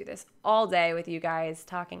literally do this all day with you guys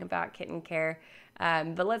talking about kitten care.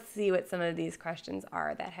 But let's see what some of these questions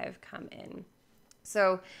are that have come in.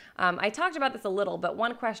 So I talked about this a little, but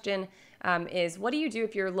one question is, what do you do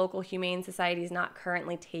if your local humane society is not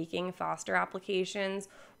currently taking foster applications?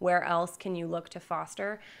 Where else can you look to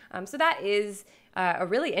foster? So that is a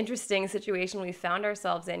really interesting situation we found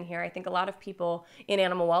ourselves in here. I think a lot of people in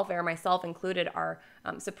animal welfare, myself included, are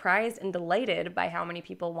surprised and delighted by how many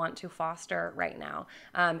people want to foster right now.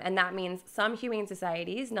 And that means some humane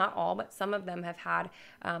societies, not all, but some of them have had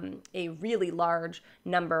a really large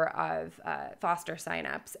number of foster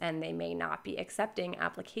signups, and they may not be accepting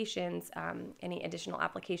applications, any additional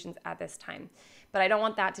applications at this time. But I don't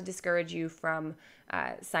want that to discourage you from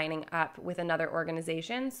signing up with another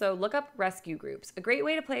organization. So look up rescue groups. A great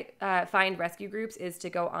way to find rescue groups is to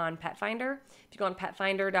go on Pet Finder. If you go on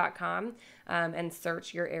petfinder.com and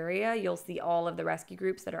search your area, you'll see all of the rescue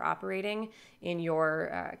groups that are operating in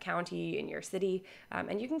your county, in your city,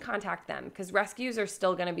 and you can contact them, because rescues are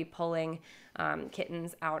still going to be pulling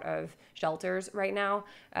kittens out of shelters right now,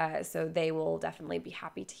 so they will definitely be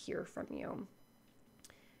happy to hear from you.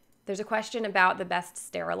 There's a question about the best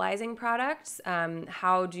sterilizing products.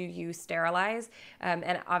 How do you sterilize?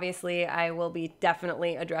 And obviously, I will be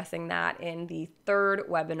definitely addressing that in the third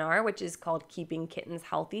webinar, which is called Keeping Kittens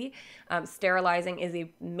Healthy. Sterilizing is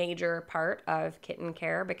a major part of kitten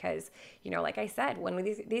care because, like I said, when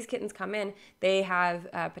these kittens come in, they have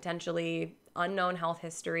potentially unknown health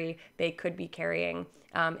history. They could be carrying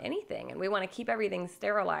anything, and we want to keep everything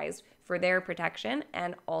sterilized for their protection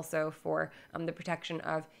and also for the protection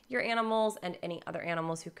of your animals and any other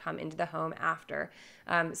animals who come into the home after.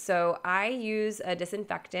 So I use a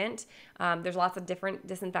disinfectant. There's lots of different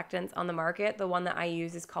disinfectants on the market. The one that I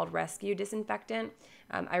use is called Rescue Disinfectant.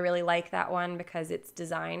 I really like that one because it's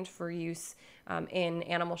designed for use in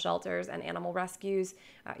animal shelters and animal rescues.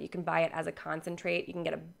 You can buy it as a concentrate. You can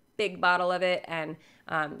get a big bottle of it, and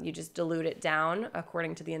you just dilute it down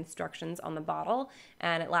according to the instructions on the bottle,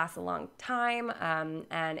 and it lasts a long time,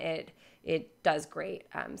 and it does great.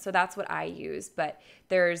 So that's what I use, but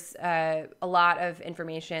there's a lot of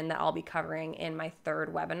information that I'll be covering in my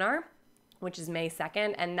third webinar, which is May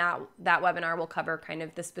 2nd, and that webinar will cover kind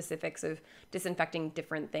of the specifics of disinfecting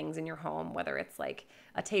different things in your home, whether it's like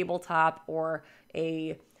a tabletop or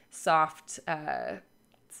a soft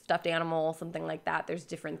stuffed animal, something like that. There's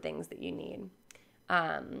different things that you need.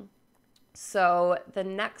 So the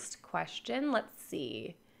next question, let's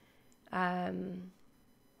see. I'm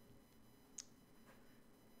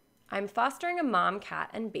fostering a mom cat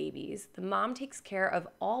and babies. The mom takes care of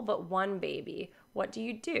all but one baby. What do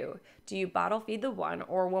you do? Do you bottle feed the one,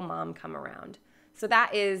 or will mom come around? So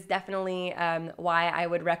that is definitely why I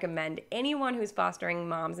would recommend anyone who's fostering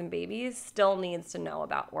moms and babies still needs to know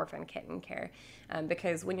about orphan kitten care.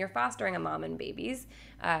 Because when you're fostering a mom and babies,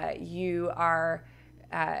 you are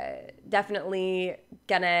definitely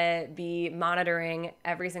gonna be monitoring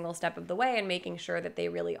every single step of the way and making sure that they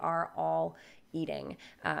really are all eating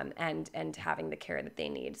and having the care that they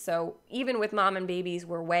need. So even with mom and babies,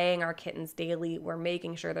 we're weighing our kittens daily. We're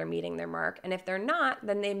making sure they're meeting their mark. And if they're not,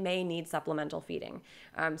 then they may need supplemental feeding.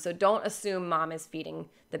 So don't assume mom is feeding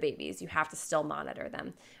the babies. You have to still monitor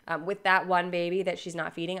them. With that one baby that she's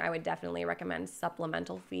not feeding, I would definitely recommend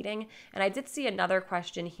supplemental feeding. And I did see another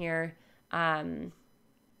question here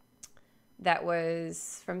that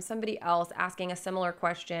was from somebody else asking a similar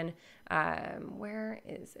question. Where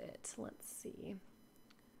is it? Let's see.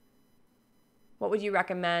 What would you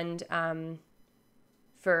recommend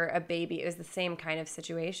for a baby? It was the same kind of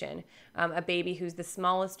situation. A baby who's the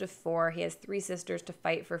smallest of 4. He has 3 sisters to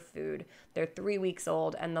fight for food. They're 3 weeks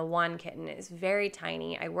old, and the one kitten is very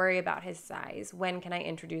tiny. I worry about his size. When can I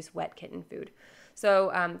introduce wet kitten food?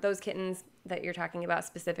 So those kittens that you're talking about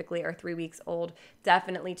specifically are 3 weeks old,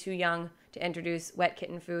 definitely too young to introduce wet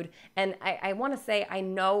kitten food. And I want to say, I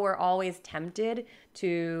know we're always tempted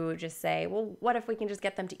to just say, well, what if we can just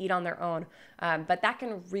get them to eat on their own? But that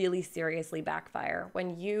can really seriously backfire.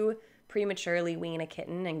 When you prematurely wean a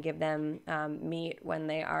kitten and give them meat when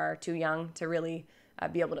they are too young to really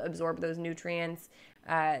be able to absorb those nutrients,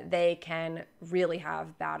 they can really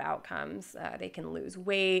have bad outcomes. They can lose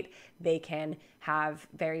weight. They can have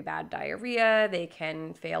very bad diarrhea. They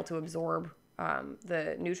can fail to absorb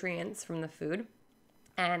the nutrients from the food.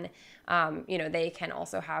 And, they can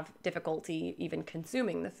also have difficulty even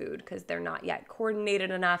consuming the food because they're not yet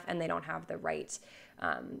coordinated enough and they don't have the right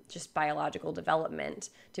just biological development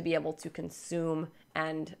to be able to consume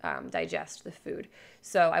and digest the food.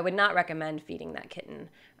 So I would not recommend feeding that kitten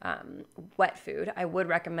wet food. I would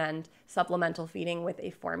recommend supplemental feeding with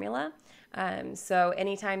a formula. So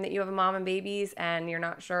anytime that you have a mom and babies and you're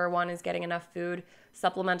not sure one is getting enough food,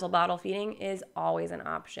 supplemental bottle feeding is always an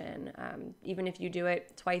option. Even if you do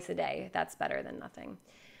it twice a day, that's better than nothing.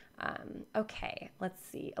 Okay, let's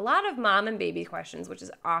see. A lot of mom and baby questions, which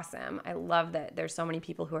is awesome. I love that there's so many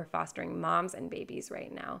people who are fostering moms and babies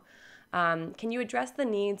right now. Can you address the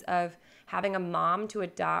needs of having a mom to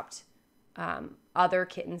adopt other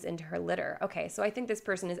kittens into her litter? Okay, so I think this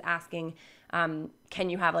person is asking, can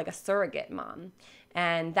you have like a surrogate mom?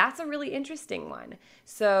 And that's a really interesting one.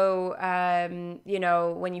 So,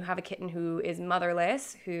 when you have a kitten who is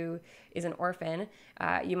motherless, who is an orphan,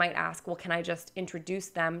 you might ask, well, can I just introduce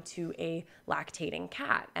them to a lactating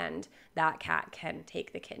cat? And that cat can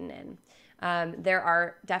take the kitten in. There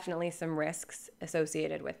are definitely some risks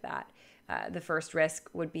associated with that. The first risk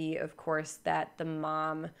would be, of course, that the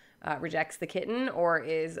mom rejects the kitten or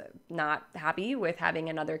is not happy with having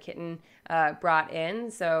another kitten brought in.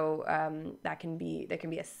 So there can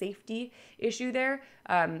be a safety issue there.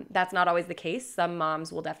 That's not always the case. Some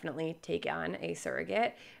moms will definitely take on a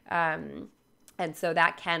surrogate. And so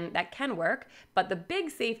that can work. But the big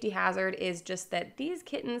safety hazard is just that these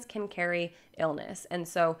kittens can carry illness. And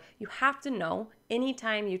so you have to know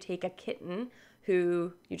anytime you take a kitten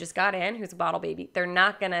who you just got in, who's a bottle baby, you're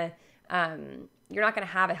not gonna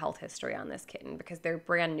have a health history on this kitten because they're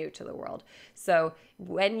brand new to the world. So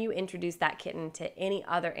when you introduce that kitten to any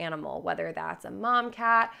other animal, whether that's a mom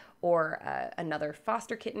cat or another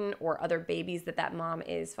foster kitten or other babies that mom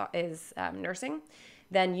is nursing,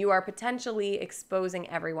 then you are potentially exposing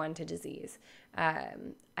everyone to disease.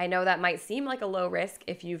 I know that might seem like a low risk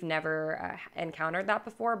if you've never encountered that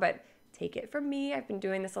before, but take it from me. I've been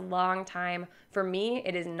doing this a long time. For me,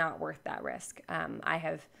 it is not worth that risk. I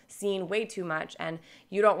have seen way too much, and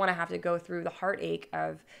you don't want to have to go through the heartache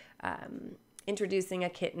of introducing a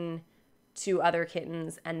kitten to other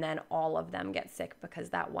kittens and then all of them get sick because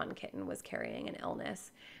that one kitten was carrying an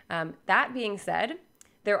illness. That being said,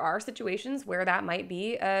 there are situations where that might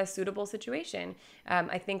be a suitable situation.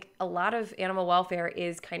 I think a lot of animal welfare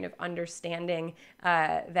is kind of understanding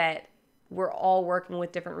that we're all working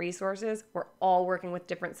with different resources. We're all working with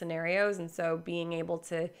different scenarios. And so being able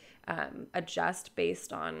to adjust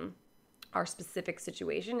based on our specific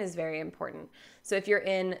situation is very important. So if you're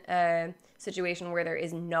in a situation where there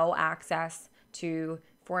is no access to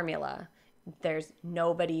formula, there's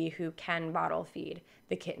nobody who can bottle feed,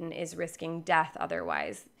 the kitten is risking death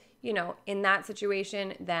otherwise, in that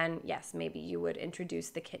situation, then yes, maybe you would introduce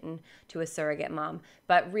the kitten to a surrogate mom.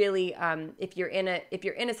 But really, if you're in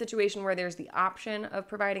a situation where there's the option of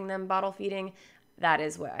providing them bottle feeding, that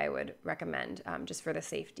is what I would recommend, just for the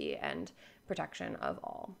safety and protection of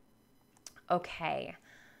all. Okay,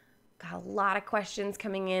 got a lot of questions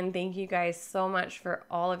coming in. Thank you guys so much for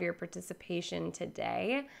all of your participation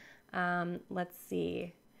today. Let's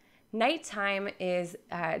see. Nighttime is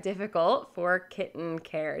difficult for kitten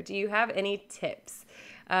care. Do you have any tips?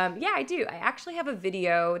 Yeah, I do. I actually have a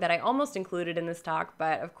video that I almost included in this talk,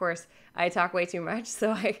 but of course I talk way too much,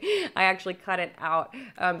 so I actually cut it out.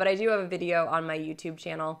 But I do have a video on my YouTube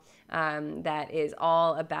channel that is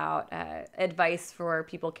all about advice for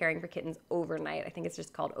people caring for kittens overnight. I think it's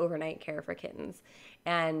just called Overnight Care for Kittens.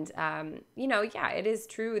 And, yeah, it is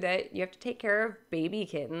true that you have to take care of baby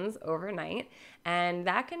kittens overnight, and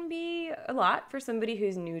that can be a lot for somebody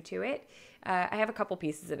who's new to it. I have a couple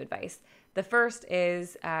pieces of advice. The first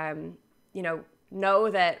is, know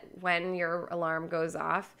that when your alarm goes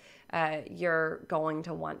off, you're going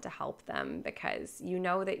to want to help them because you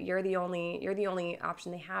know that you're the only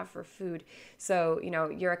option they have for food. So,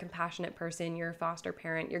 you're a compassionate person, you're a foster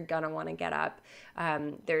parent, you're gonna want to get up.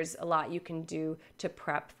 There's a lot you can do to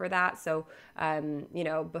prep for that. So,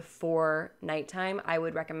 before nighttime, I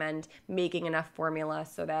would recommend making enough formula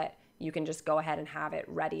so that you can just go ahead and have it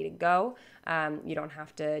ready to go. You don't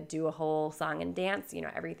have to do a whole song and dance.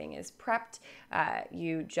 Everything is prepped.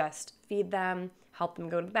 You just feed them, help them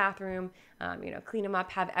go to the bathroom, clean them up,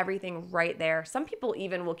 have everything right there. Some people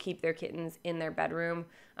even will keep their kittens in their bedroom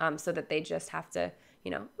so that they just have to,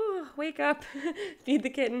 wake up, feed the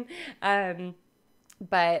kitten.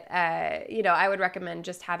 But, I would recommend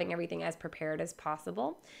just having everything as prepared as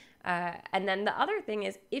possible. And then the other thing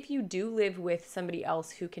is, if you do live with somebody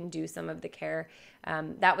else who can do some of the care,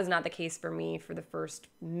 that was not the case for me for the first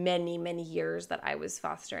many, many years that I was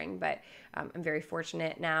fostering. But I'm very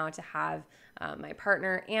fortunate now to have my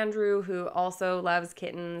partner, Andrew, who also loves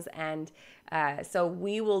kittens. And so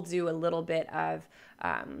we will do a little bit of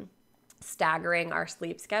staggering our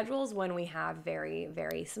sleep schedules when we have very,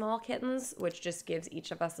 very small kittens, which just gives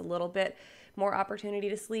each of us a little bit more opportunity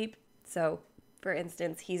to sleep. So for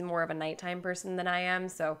instance, he's more of a nighttime person than I am,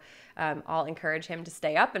 so I'll encourage him to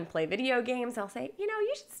stay up and play video games. I'll say, you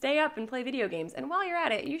should stay up and play video games, and while you're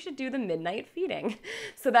at it, you should do the midnight feeding.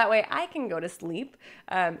 So that way I can go to sleep.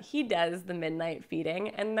 He does the midnight feeding,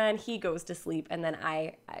 and then he goes to sleep, and then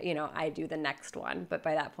I do the next one. But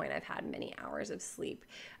by that point, I've had many hours of sleep.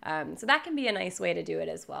 So that can be a nice way to do it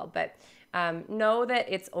as well. But know that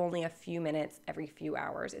it's only a few minutes every few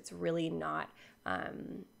hours. It's really not...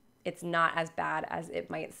 it's not as bad as it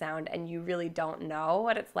might sound, and you really don't know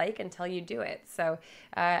what it's like until you do it. So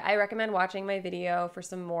I recommend watching my video for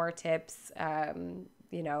some more tips.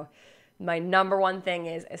 My number one thing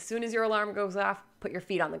is, as soon as your alarm goes off, put your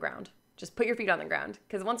feet on the ground. Just put your feet on the ground,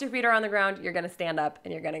 because once your feet are on the ground, you're going to stand up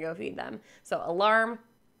and you're going to go feed them. So alarm,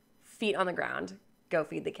 feet on the ground, go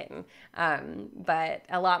feed the kitten. But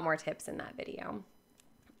a lot more tips in that video.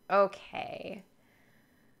 Okay.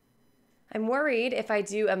 I'm worried if I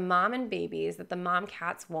do a mom and babies that the mom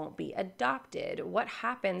cats won't be adopted. What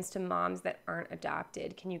happens to moms that aren't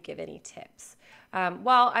adopted? Can you give any tips?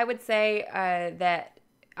 Well, I would say that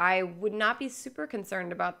I would not be super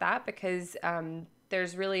concerned about that, because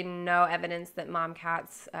there's really no evidence that mom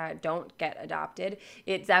cats don't get adopted.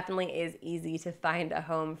 It definitely is easy to find a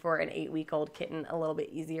home for an 8-week-old kitten, a little bit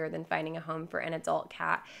easier than finding a home for an adult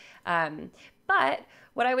cat. But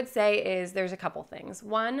what I would say is there's a couple things.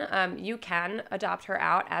 One, you can adopt her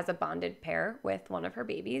out as a bonded pair with one of her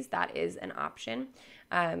babies. That is an option.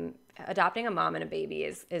 Adopting a mom and a baby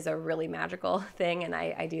is a really magical thing, and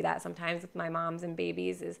I do that sometimes with my moms and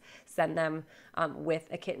babies, is send them with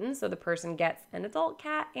a kitten. So the person gets an adult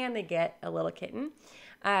cat and they get a little kitten.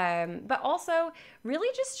 But also really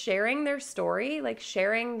just sharing their story, like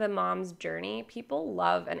sharing the mom's journey. People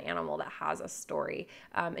love an animal that has a story.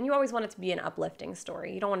 And you always want it to be an uplifting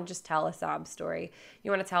story. You don't want to just tell a sob story.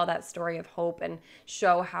 You want to tell that story of hope and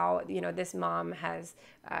show how, this mom has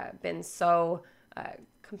been so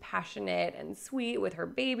compassionate and sweet with her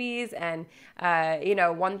babies. And,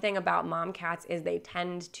 one thing about mom cats is they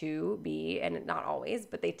tend to be, and not always,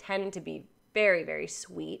 but they tend to be very, very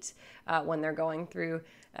sweet when they're going through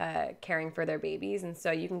caring for their babies. And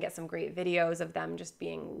so you can get some great videos of them just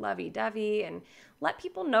being lovey-dovey and let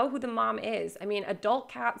people know who the mom is. I mean, adult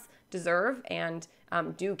cats deserve and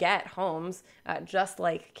do get homes just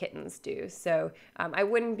like kittens do. So I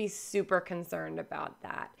wouldn't be super concerned about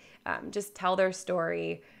that. Just tell their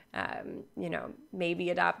story, maybe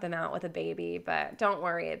adopt them out with a baby, but don't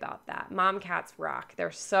worry about that. Mom cats rock.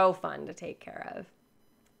 They're so fun to take care of.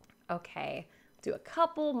 Okay, do a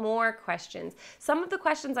couple more questions. Some of the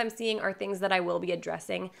questions I'm seeing are things that I will be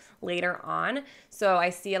addressing later on. So I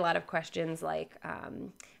see a lot of questions like,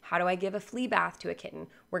 how do I give a flea bath to a kitten?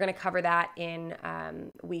 We're going to cover that in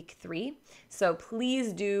week 3. So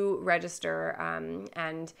please do register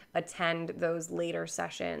and attend those later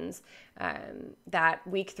sessions. That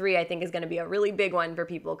week 3, I think, is going to be a really big one for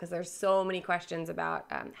people, because there's so many questions about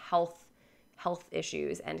health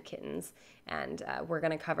issues and kittens, and we're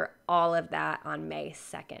going to cover all of that on May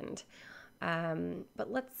 2nd.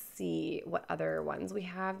 But let's see what other ones we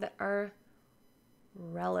have that are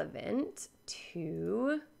relevant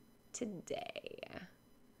to today.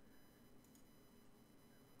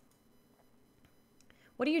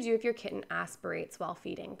 What do you do if your kitten aspirates while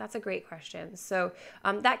feeding? That's a great question. So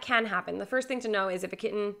that can happen. The first thing to know is if a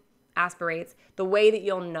kitten aspirates, the way that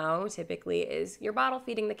you'll know typically is you're bottle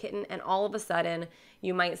feeding the kitten and all of a sudden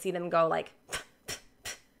you might see them go like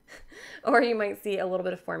or you might see a little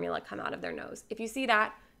bit of formula come out of their nose. If you see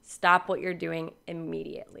that, stop what you're doing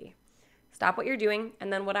immediately. Stop what you're doing,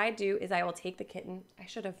 and then what I do is I will take the kitten. I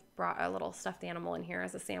should have brought a little stuffed animal in here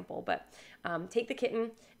as a sample, but take the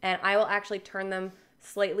kitten and I will actually turn them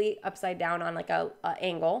slightly upside down on like a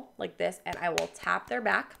angle like this, and I will tap their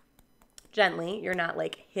back gently. You're not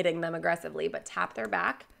like hitting them aggressively, but tap their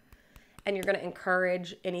back, and you're going to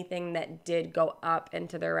encourage anything that did go up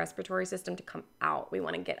into their respiratory system to come out. We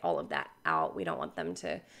want to get all of that out. We don't want them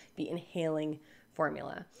to be inhaling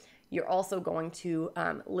formula. You're also going to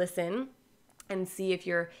listen and see if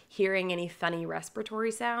you're hearing any funny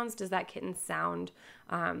respiratory sounds. Does that kitten sound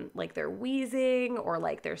like they're wheezing, or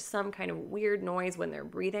like there's some kind of weird noise when they're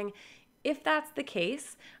breathing? If that's the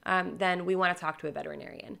case, then we want to talk to a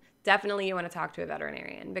veterinarian. Definitely you want to talk to a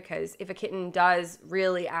veterinarian, because if a kitten does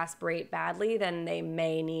really aspirate badly, then they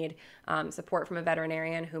may need support from a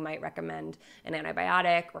veterinarian who might recommend an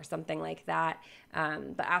antibiotic or something like that.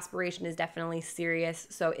 But aspiration is definitely serious.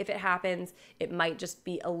 So if it happens, it might just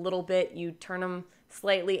be a little bit. You turn them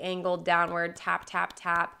slightly angled downward, tap, tap,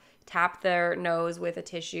 tap. Tap their nose with a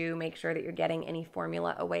tissue, make sure that you're getting any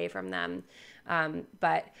formula away from them.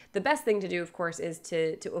 But the best thing to do, of course, is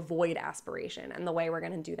to avoid aspiration. And the way we're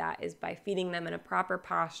going to do that is by feeding them in a proper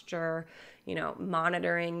posture,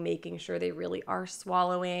 monitoring, making sure they really are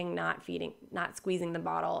swallowing, not squeezing the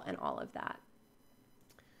bottle, and all of that.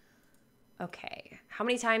 Okay, how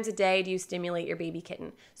many times a day do you stimulate your baby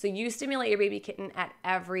kitten? So you stimulate your baby kitten at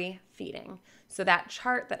every feeding. So that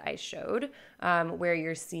chart that I showed, where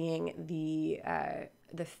you're seeing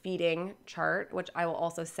the feeding chart, which I will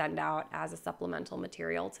also send out as a supplemental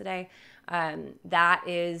material today, that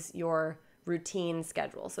is your routine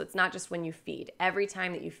schedule. So it's not just when you feed. Every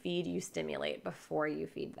time that you feed, you stimulate before you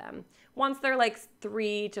feed them. Once they're like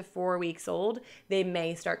 3 to 4 weeks old, they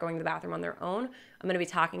may start going to the bathroom on their own. I'm going to be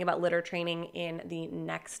talking about litter training in the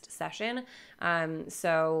next session.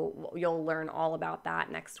 So you'll learn all about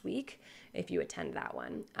that next week if you attend that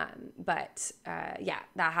one. Yeah,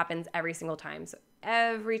 that happens every single time. So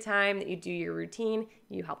every time that you do your routine,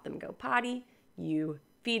 you help them go potty, you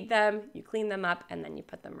feed them, you clean them up, and then you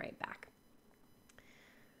put them right back.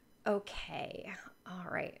 Okay. All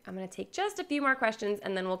right. I'm going to take just a few more questions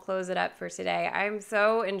and then we'll close it up for today. I'm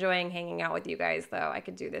so enjoying hanging out with you guys, though. I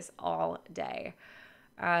could do this all day.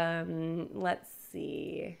 Let's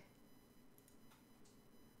see.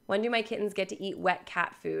 When do my kittens get to eat wet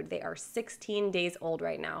cat food? They are 16 days old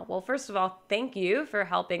right now. Well, first of all, thank you for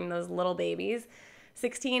helping those little babies.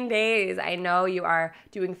 16 days. I know you are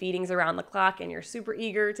doing feedings around the clock and you're super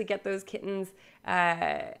eager to get those kittens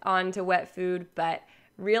onto wet food, but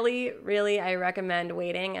really, really, I recommend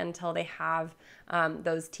waiting until they have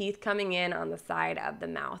those teeth coming in on the side of the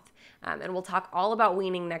mouth. And we'll talk all about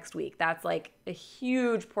weaning next week. That's like a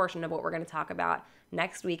huge portion of what we're going to talk about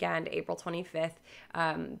next weekend, April 25th.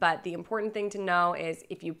 But the important thing to know is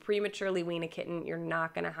if you prematurely wean a kitten, you're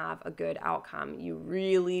not going to have a good outcome. You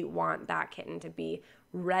really want that kitten to be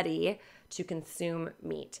ready to consume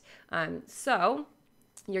meat. So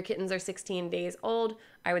your kittens are 16 days old.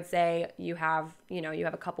 I would say you have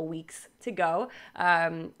a couple weeks to go,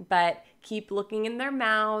 but keep looking in their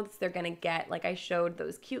mouths. They're going to get, like I showed,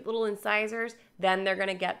 those cute little incisors. Then they're going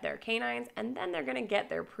to get their canines, and then they're going to get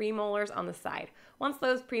their premolars on the side. Once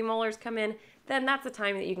those premolars come in, then that's the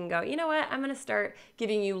time that you can go, you know what, I'm going to start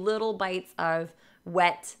giving you little bites of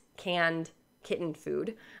wet, canned kitten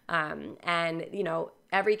food.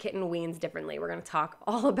 Every kitten weans differently. We're going to talk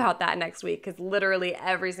all about that next week, because literally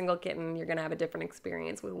every single kitten, you're going to have a different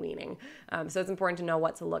experience with weaning. So it's important to know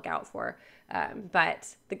what to look out for.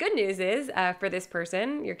 But the good news is for this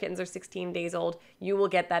person, your kittens are 16 days old. You will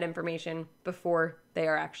get that information before they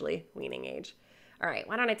are actually weaning age. All right,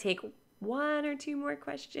 why don't I take 1 or 2 more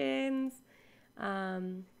questions?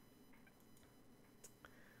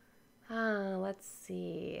 Let's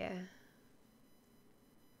see.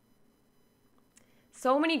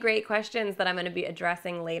 So many great questions that I'm going to be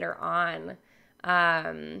addressing later on.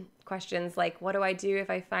 Questions like, what do I do if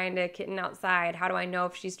I find a kitten outside? How do I know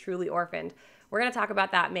if she's truly orphaned? We're going to talk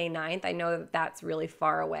about that May 9th. I know that that's really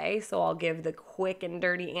far away, so I'll give the quick and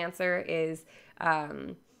dirty answer is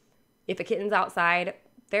if a kitten's outside,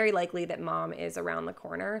 very likely that mom is around the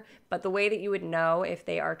corner. But the way that you would know if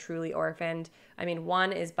they are truly orphaned,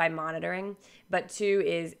 1 is by monitoring, but 2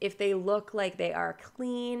 is if they look like they are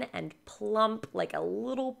clean and plump, like a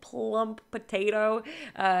little plump potato,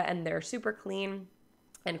 and they're super clean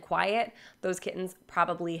and quiet, those kittens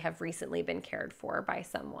probably have recently been cared for by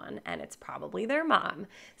someone, and it's probably their mom.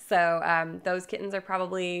 So those kittens are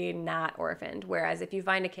probably not orphaned. Whereas if you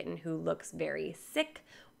find a kitten who looks very sick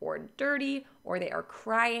or dirty, or they are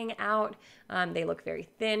crying out, they look very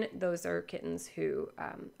thin, those are kittens who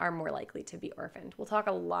are more likely to be orphaned. We'll talk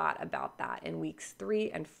a lot about that in weeks 3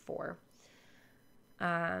 and 4.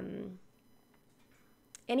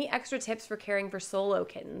 Any extra tips for caring for solo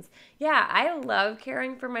kittens? Yeah, I love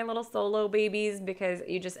caring for my little solo babies because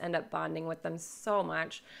you just end up bonding with them so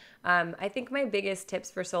much. I think my biggest tips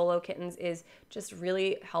for solo kittens is just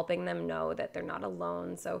really helping them know that they're not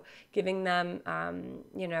alone. So giving them,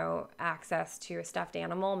 access to a stuffed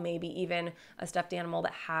animal, maybe even a stuffed animal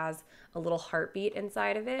that has a little heartbeat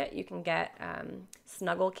inside of it. You can get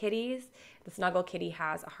snuggle kitties. The snuggle kitty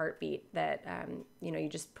has a heartbeat that, you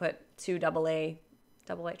just put two AAA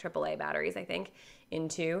batteries, I think,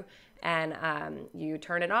 into, and you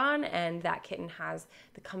turn it on, and that kitten has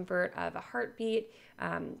the comfort of a heartbeat.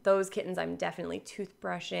 Those kittens I'm definitely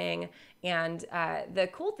toothbrushing, and the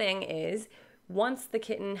cool thing is once the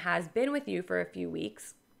kitten has been with you for a few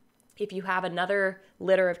weeks, if you have another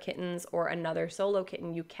litter of kittens or another solo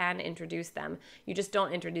kitten, you can introduce them. You just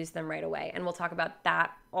don't introduce them right away, and we'll talk about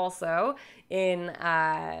that also in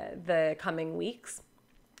the coming weeks.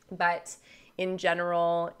 But in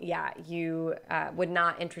general, you would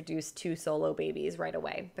not introduce two solo babies right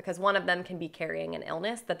away because one of them can be carrying an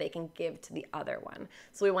illness that they can give to the other one.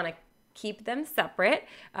 So we want to keep them separate,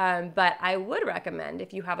 but I would recommend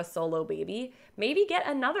if you have a solo baby, maybe get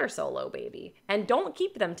another solo baby and don't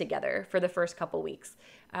keep them together for the first couple weeks.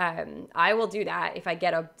 I will do that. If I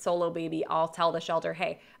get a solo baby, I'll tell the shelter,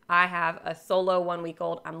 hey, I have a solo 1 week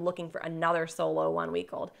old. I'm looking for another solo 1 week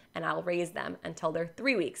old, and I'll raise them until they're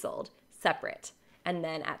 3 weeks old, separate. And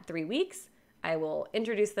then at 3 weeks, I will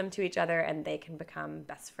introduce them to each other and they can become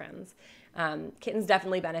best friends. Kittens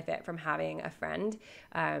definitely benefit from having a friend.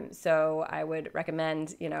 So I would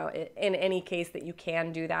recommend, in any case that you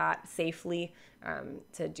can do that safely,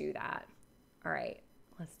 to do that. All right,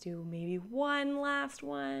 let's do maybe one last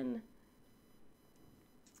one.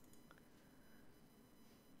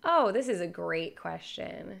 Oh, this is a great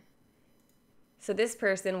question. So this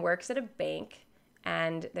person works at a bank,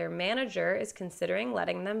 and their manager is considering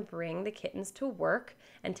letting them bring the kittens to work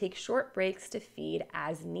and take short breaks to feed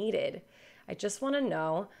as needed. I just want to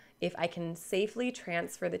know if I can safely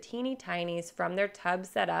transfer the teeny tinies from their tub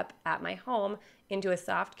set up at my home into a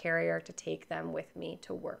soft carrier to take them with me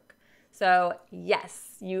to work. So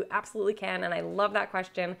yes, you absolutely can, and I love that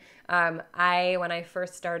question. When I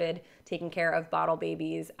first started taking care of bottle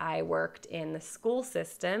babies, I worked in the school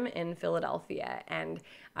system in Philadelphia, and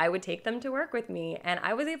I would take them to work with me, and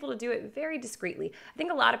I was able to do it very discreetly. I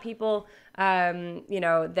think a lot of people,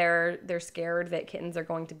 they're scared that kittens are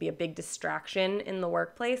going to be a big distraction in the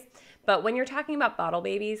workplace. But when you're talking about bottle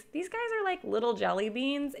babies, these guys are like little jelly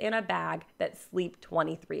beans in a bag that sleep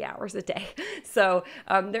 23 hours a day. So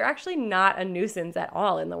they're actually not a nuisance at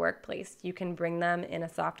all in the workplace. You can bring them in a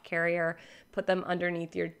soft carrier, put them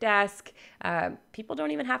underneath your desk. People don't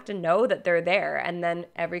even have to know that they're there. And then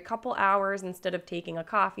every couple hours, instead of taking a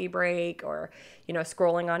coffee break or,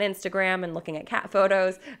 scrolling on Instagram and looking at cat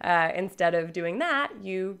photos, instead of doing that,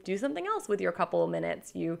 you do something else with your couple of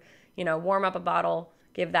minutes. You warm up a bottle,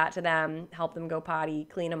 give that to them, help them go potty,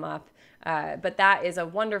 clean them up. But that is a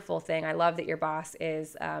wonderful thing. I love that your boss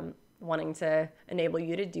is wanting to enable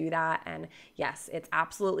you to do that. And yes, it's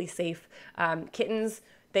absolutely safe. Kittens,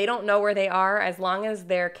 they don't know where they are. As long as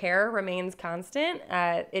their care remains constant,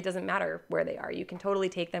 it doesn't matter where they are. You can totally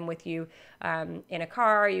take them with you in a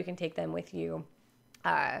car. You can take them with you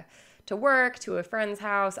to work, to a friend's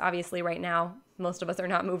house. Obviously, right now, most of us are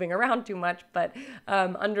not moving around too much, but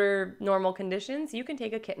under normal conditions, you can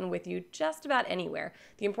take a kitten with you just about anywhere.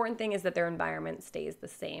 The important thing is that their environment stays the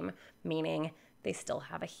same, meaning they still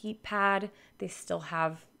have a heat pad, they still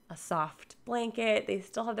have a soft blanket, they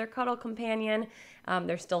still have their cuddle companion,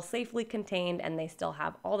 they're still safely contained, and they still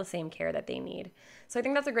have all the same care that they need. So I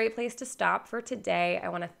think that's a great place to stop for today. I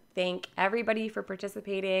want to thank everybody for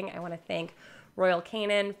participating. I want to thank Royal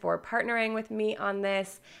Canin for partnering with me on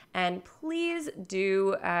this, and please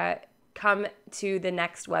do come to the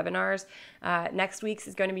next webinars. Next week's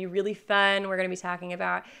is going to be really fun. We're going to be talking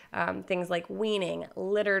about things like weaning,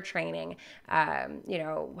 litter training,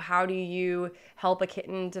 how do you help a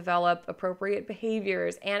kitten develop appropriate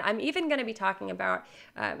behaviors, and I'm even going to be talking about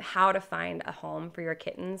how to find a home for your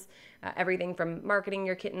kittens, everything from marketing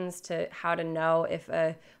your kittens to how to know if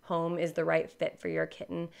a home is the right fit for your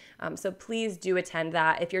kitten. So please do attend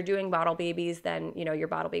that. If you're doing bottle babies, then your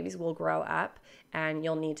bottle babies will grow up, and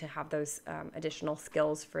you'll need to have those additional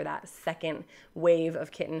skills for that second wave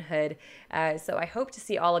of kittenhood. So I hope to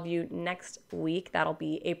see all of you next week. That'll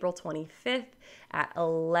be April 25th at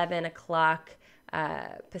 11 o'clock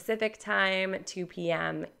Pacific time, 2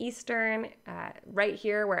 p.m. Eastern. Right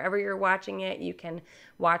here, wherever you're watching it, you can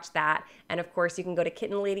watch that. And of course, you can go to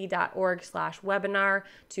kittenlady.org/webinar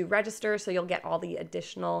to register, so you'll get all the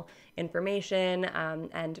additional information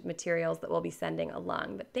and materials that we'll be sending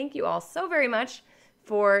along. But thank you all so very much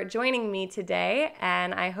for joining me today,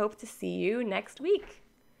 and I hope to see you next week.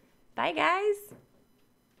 Bye, guys.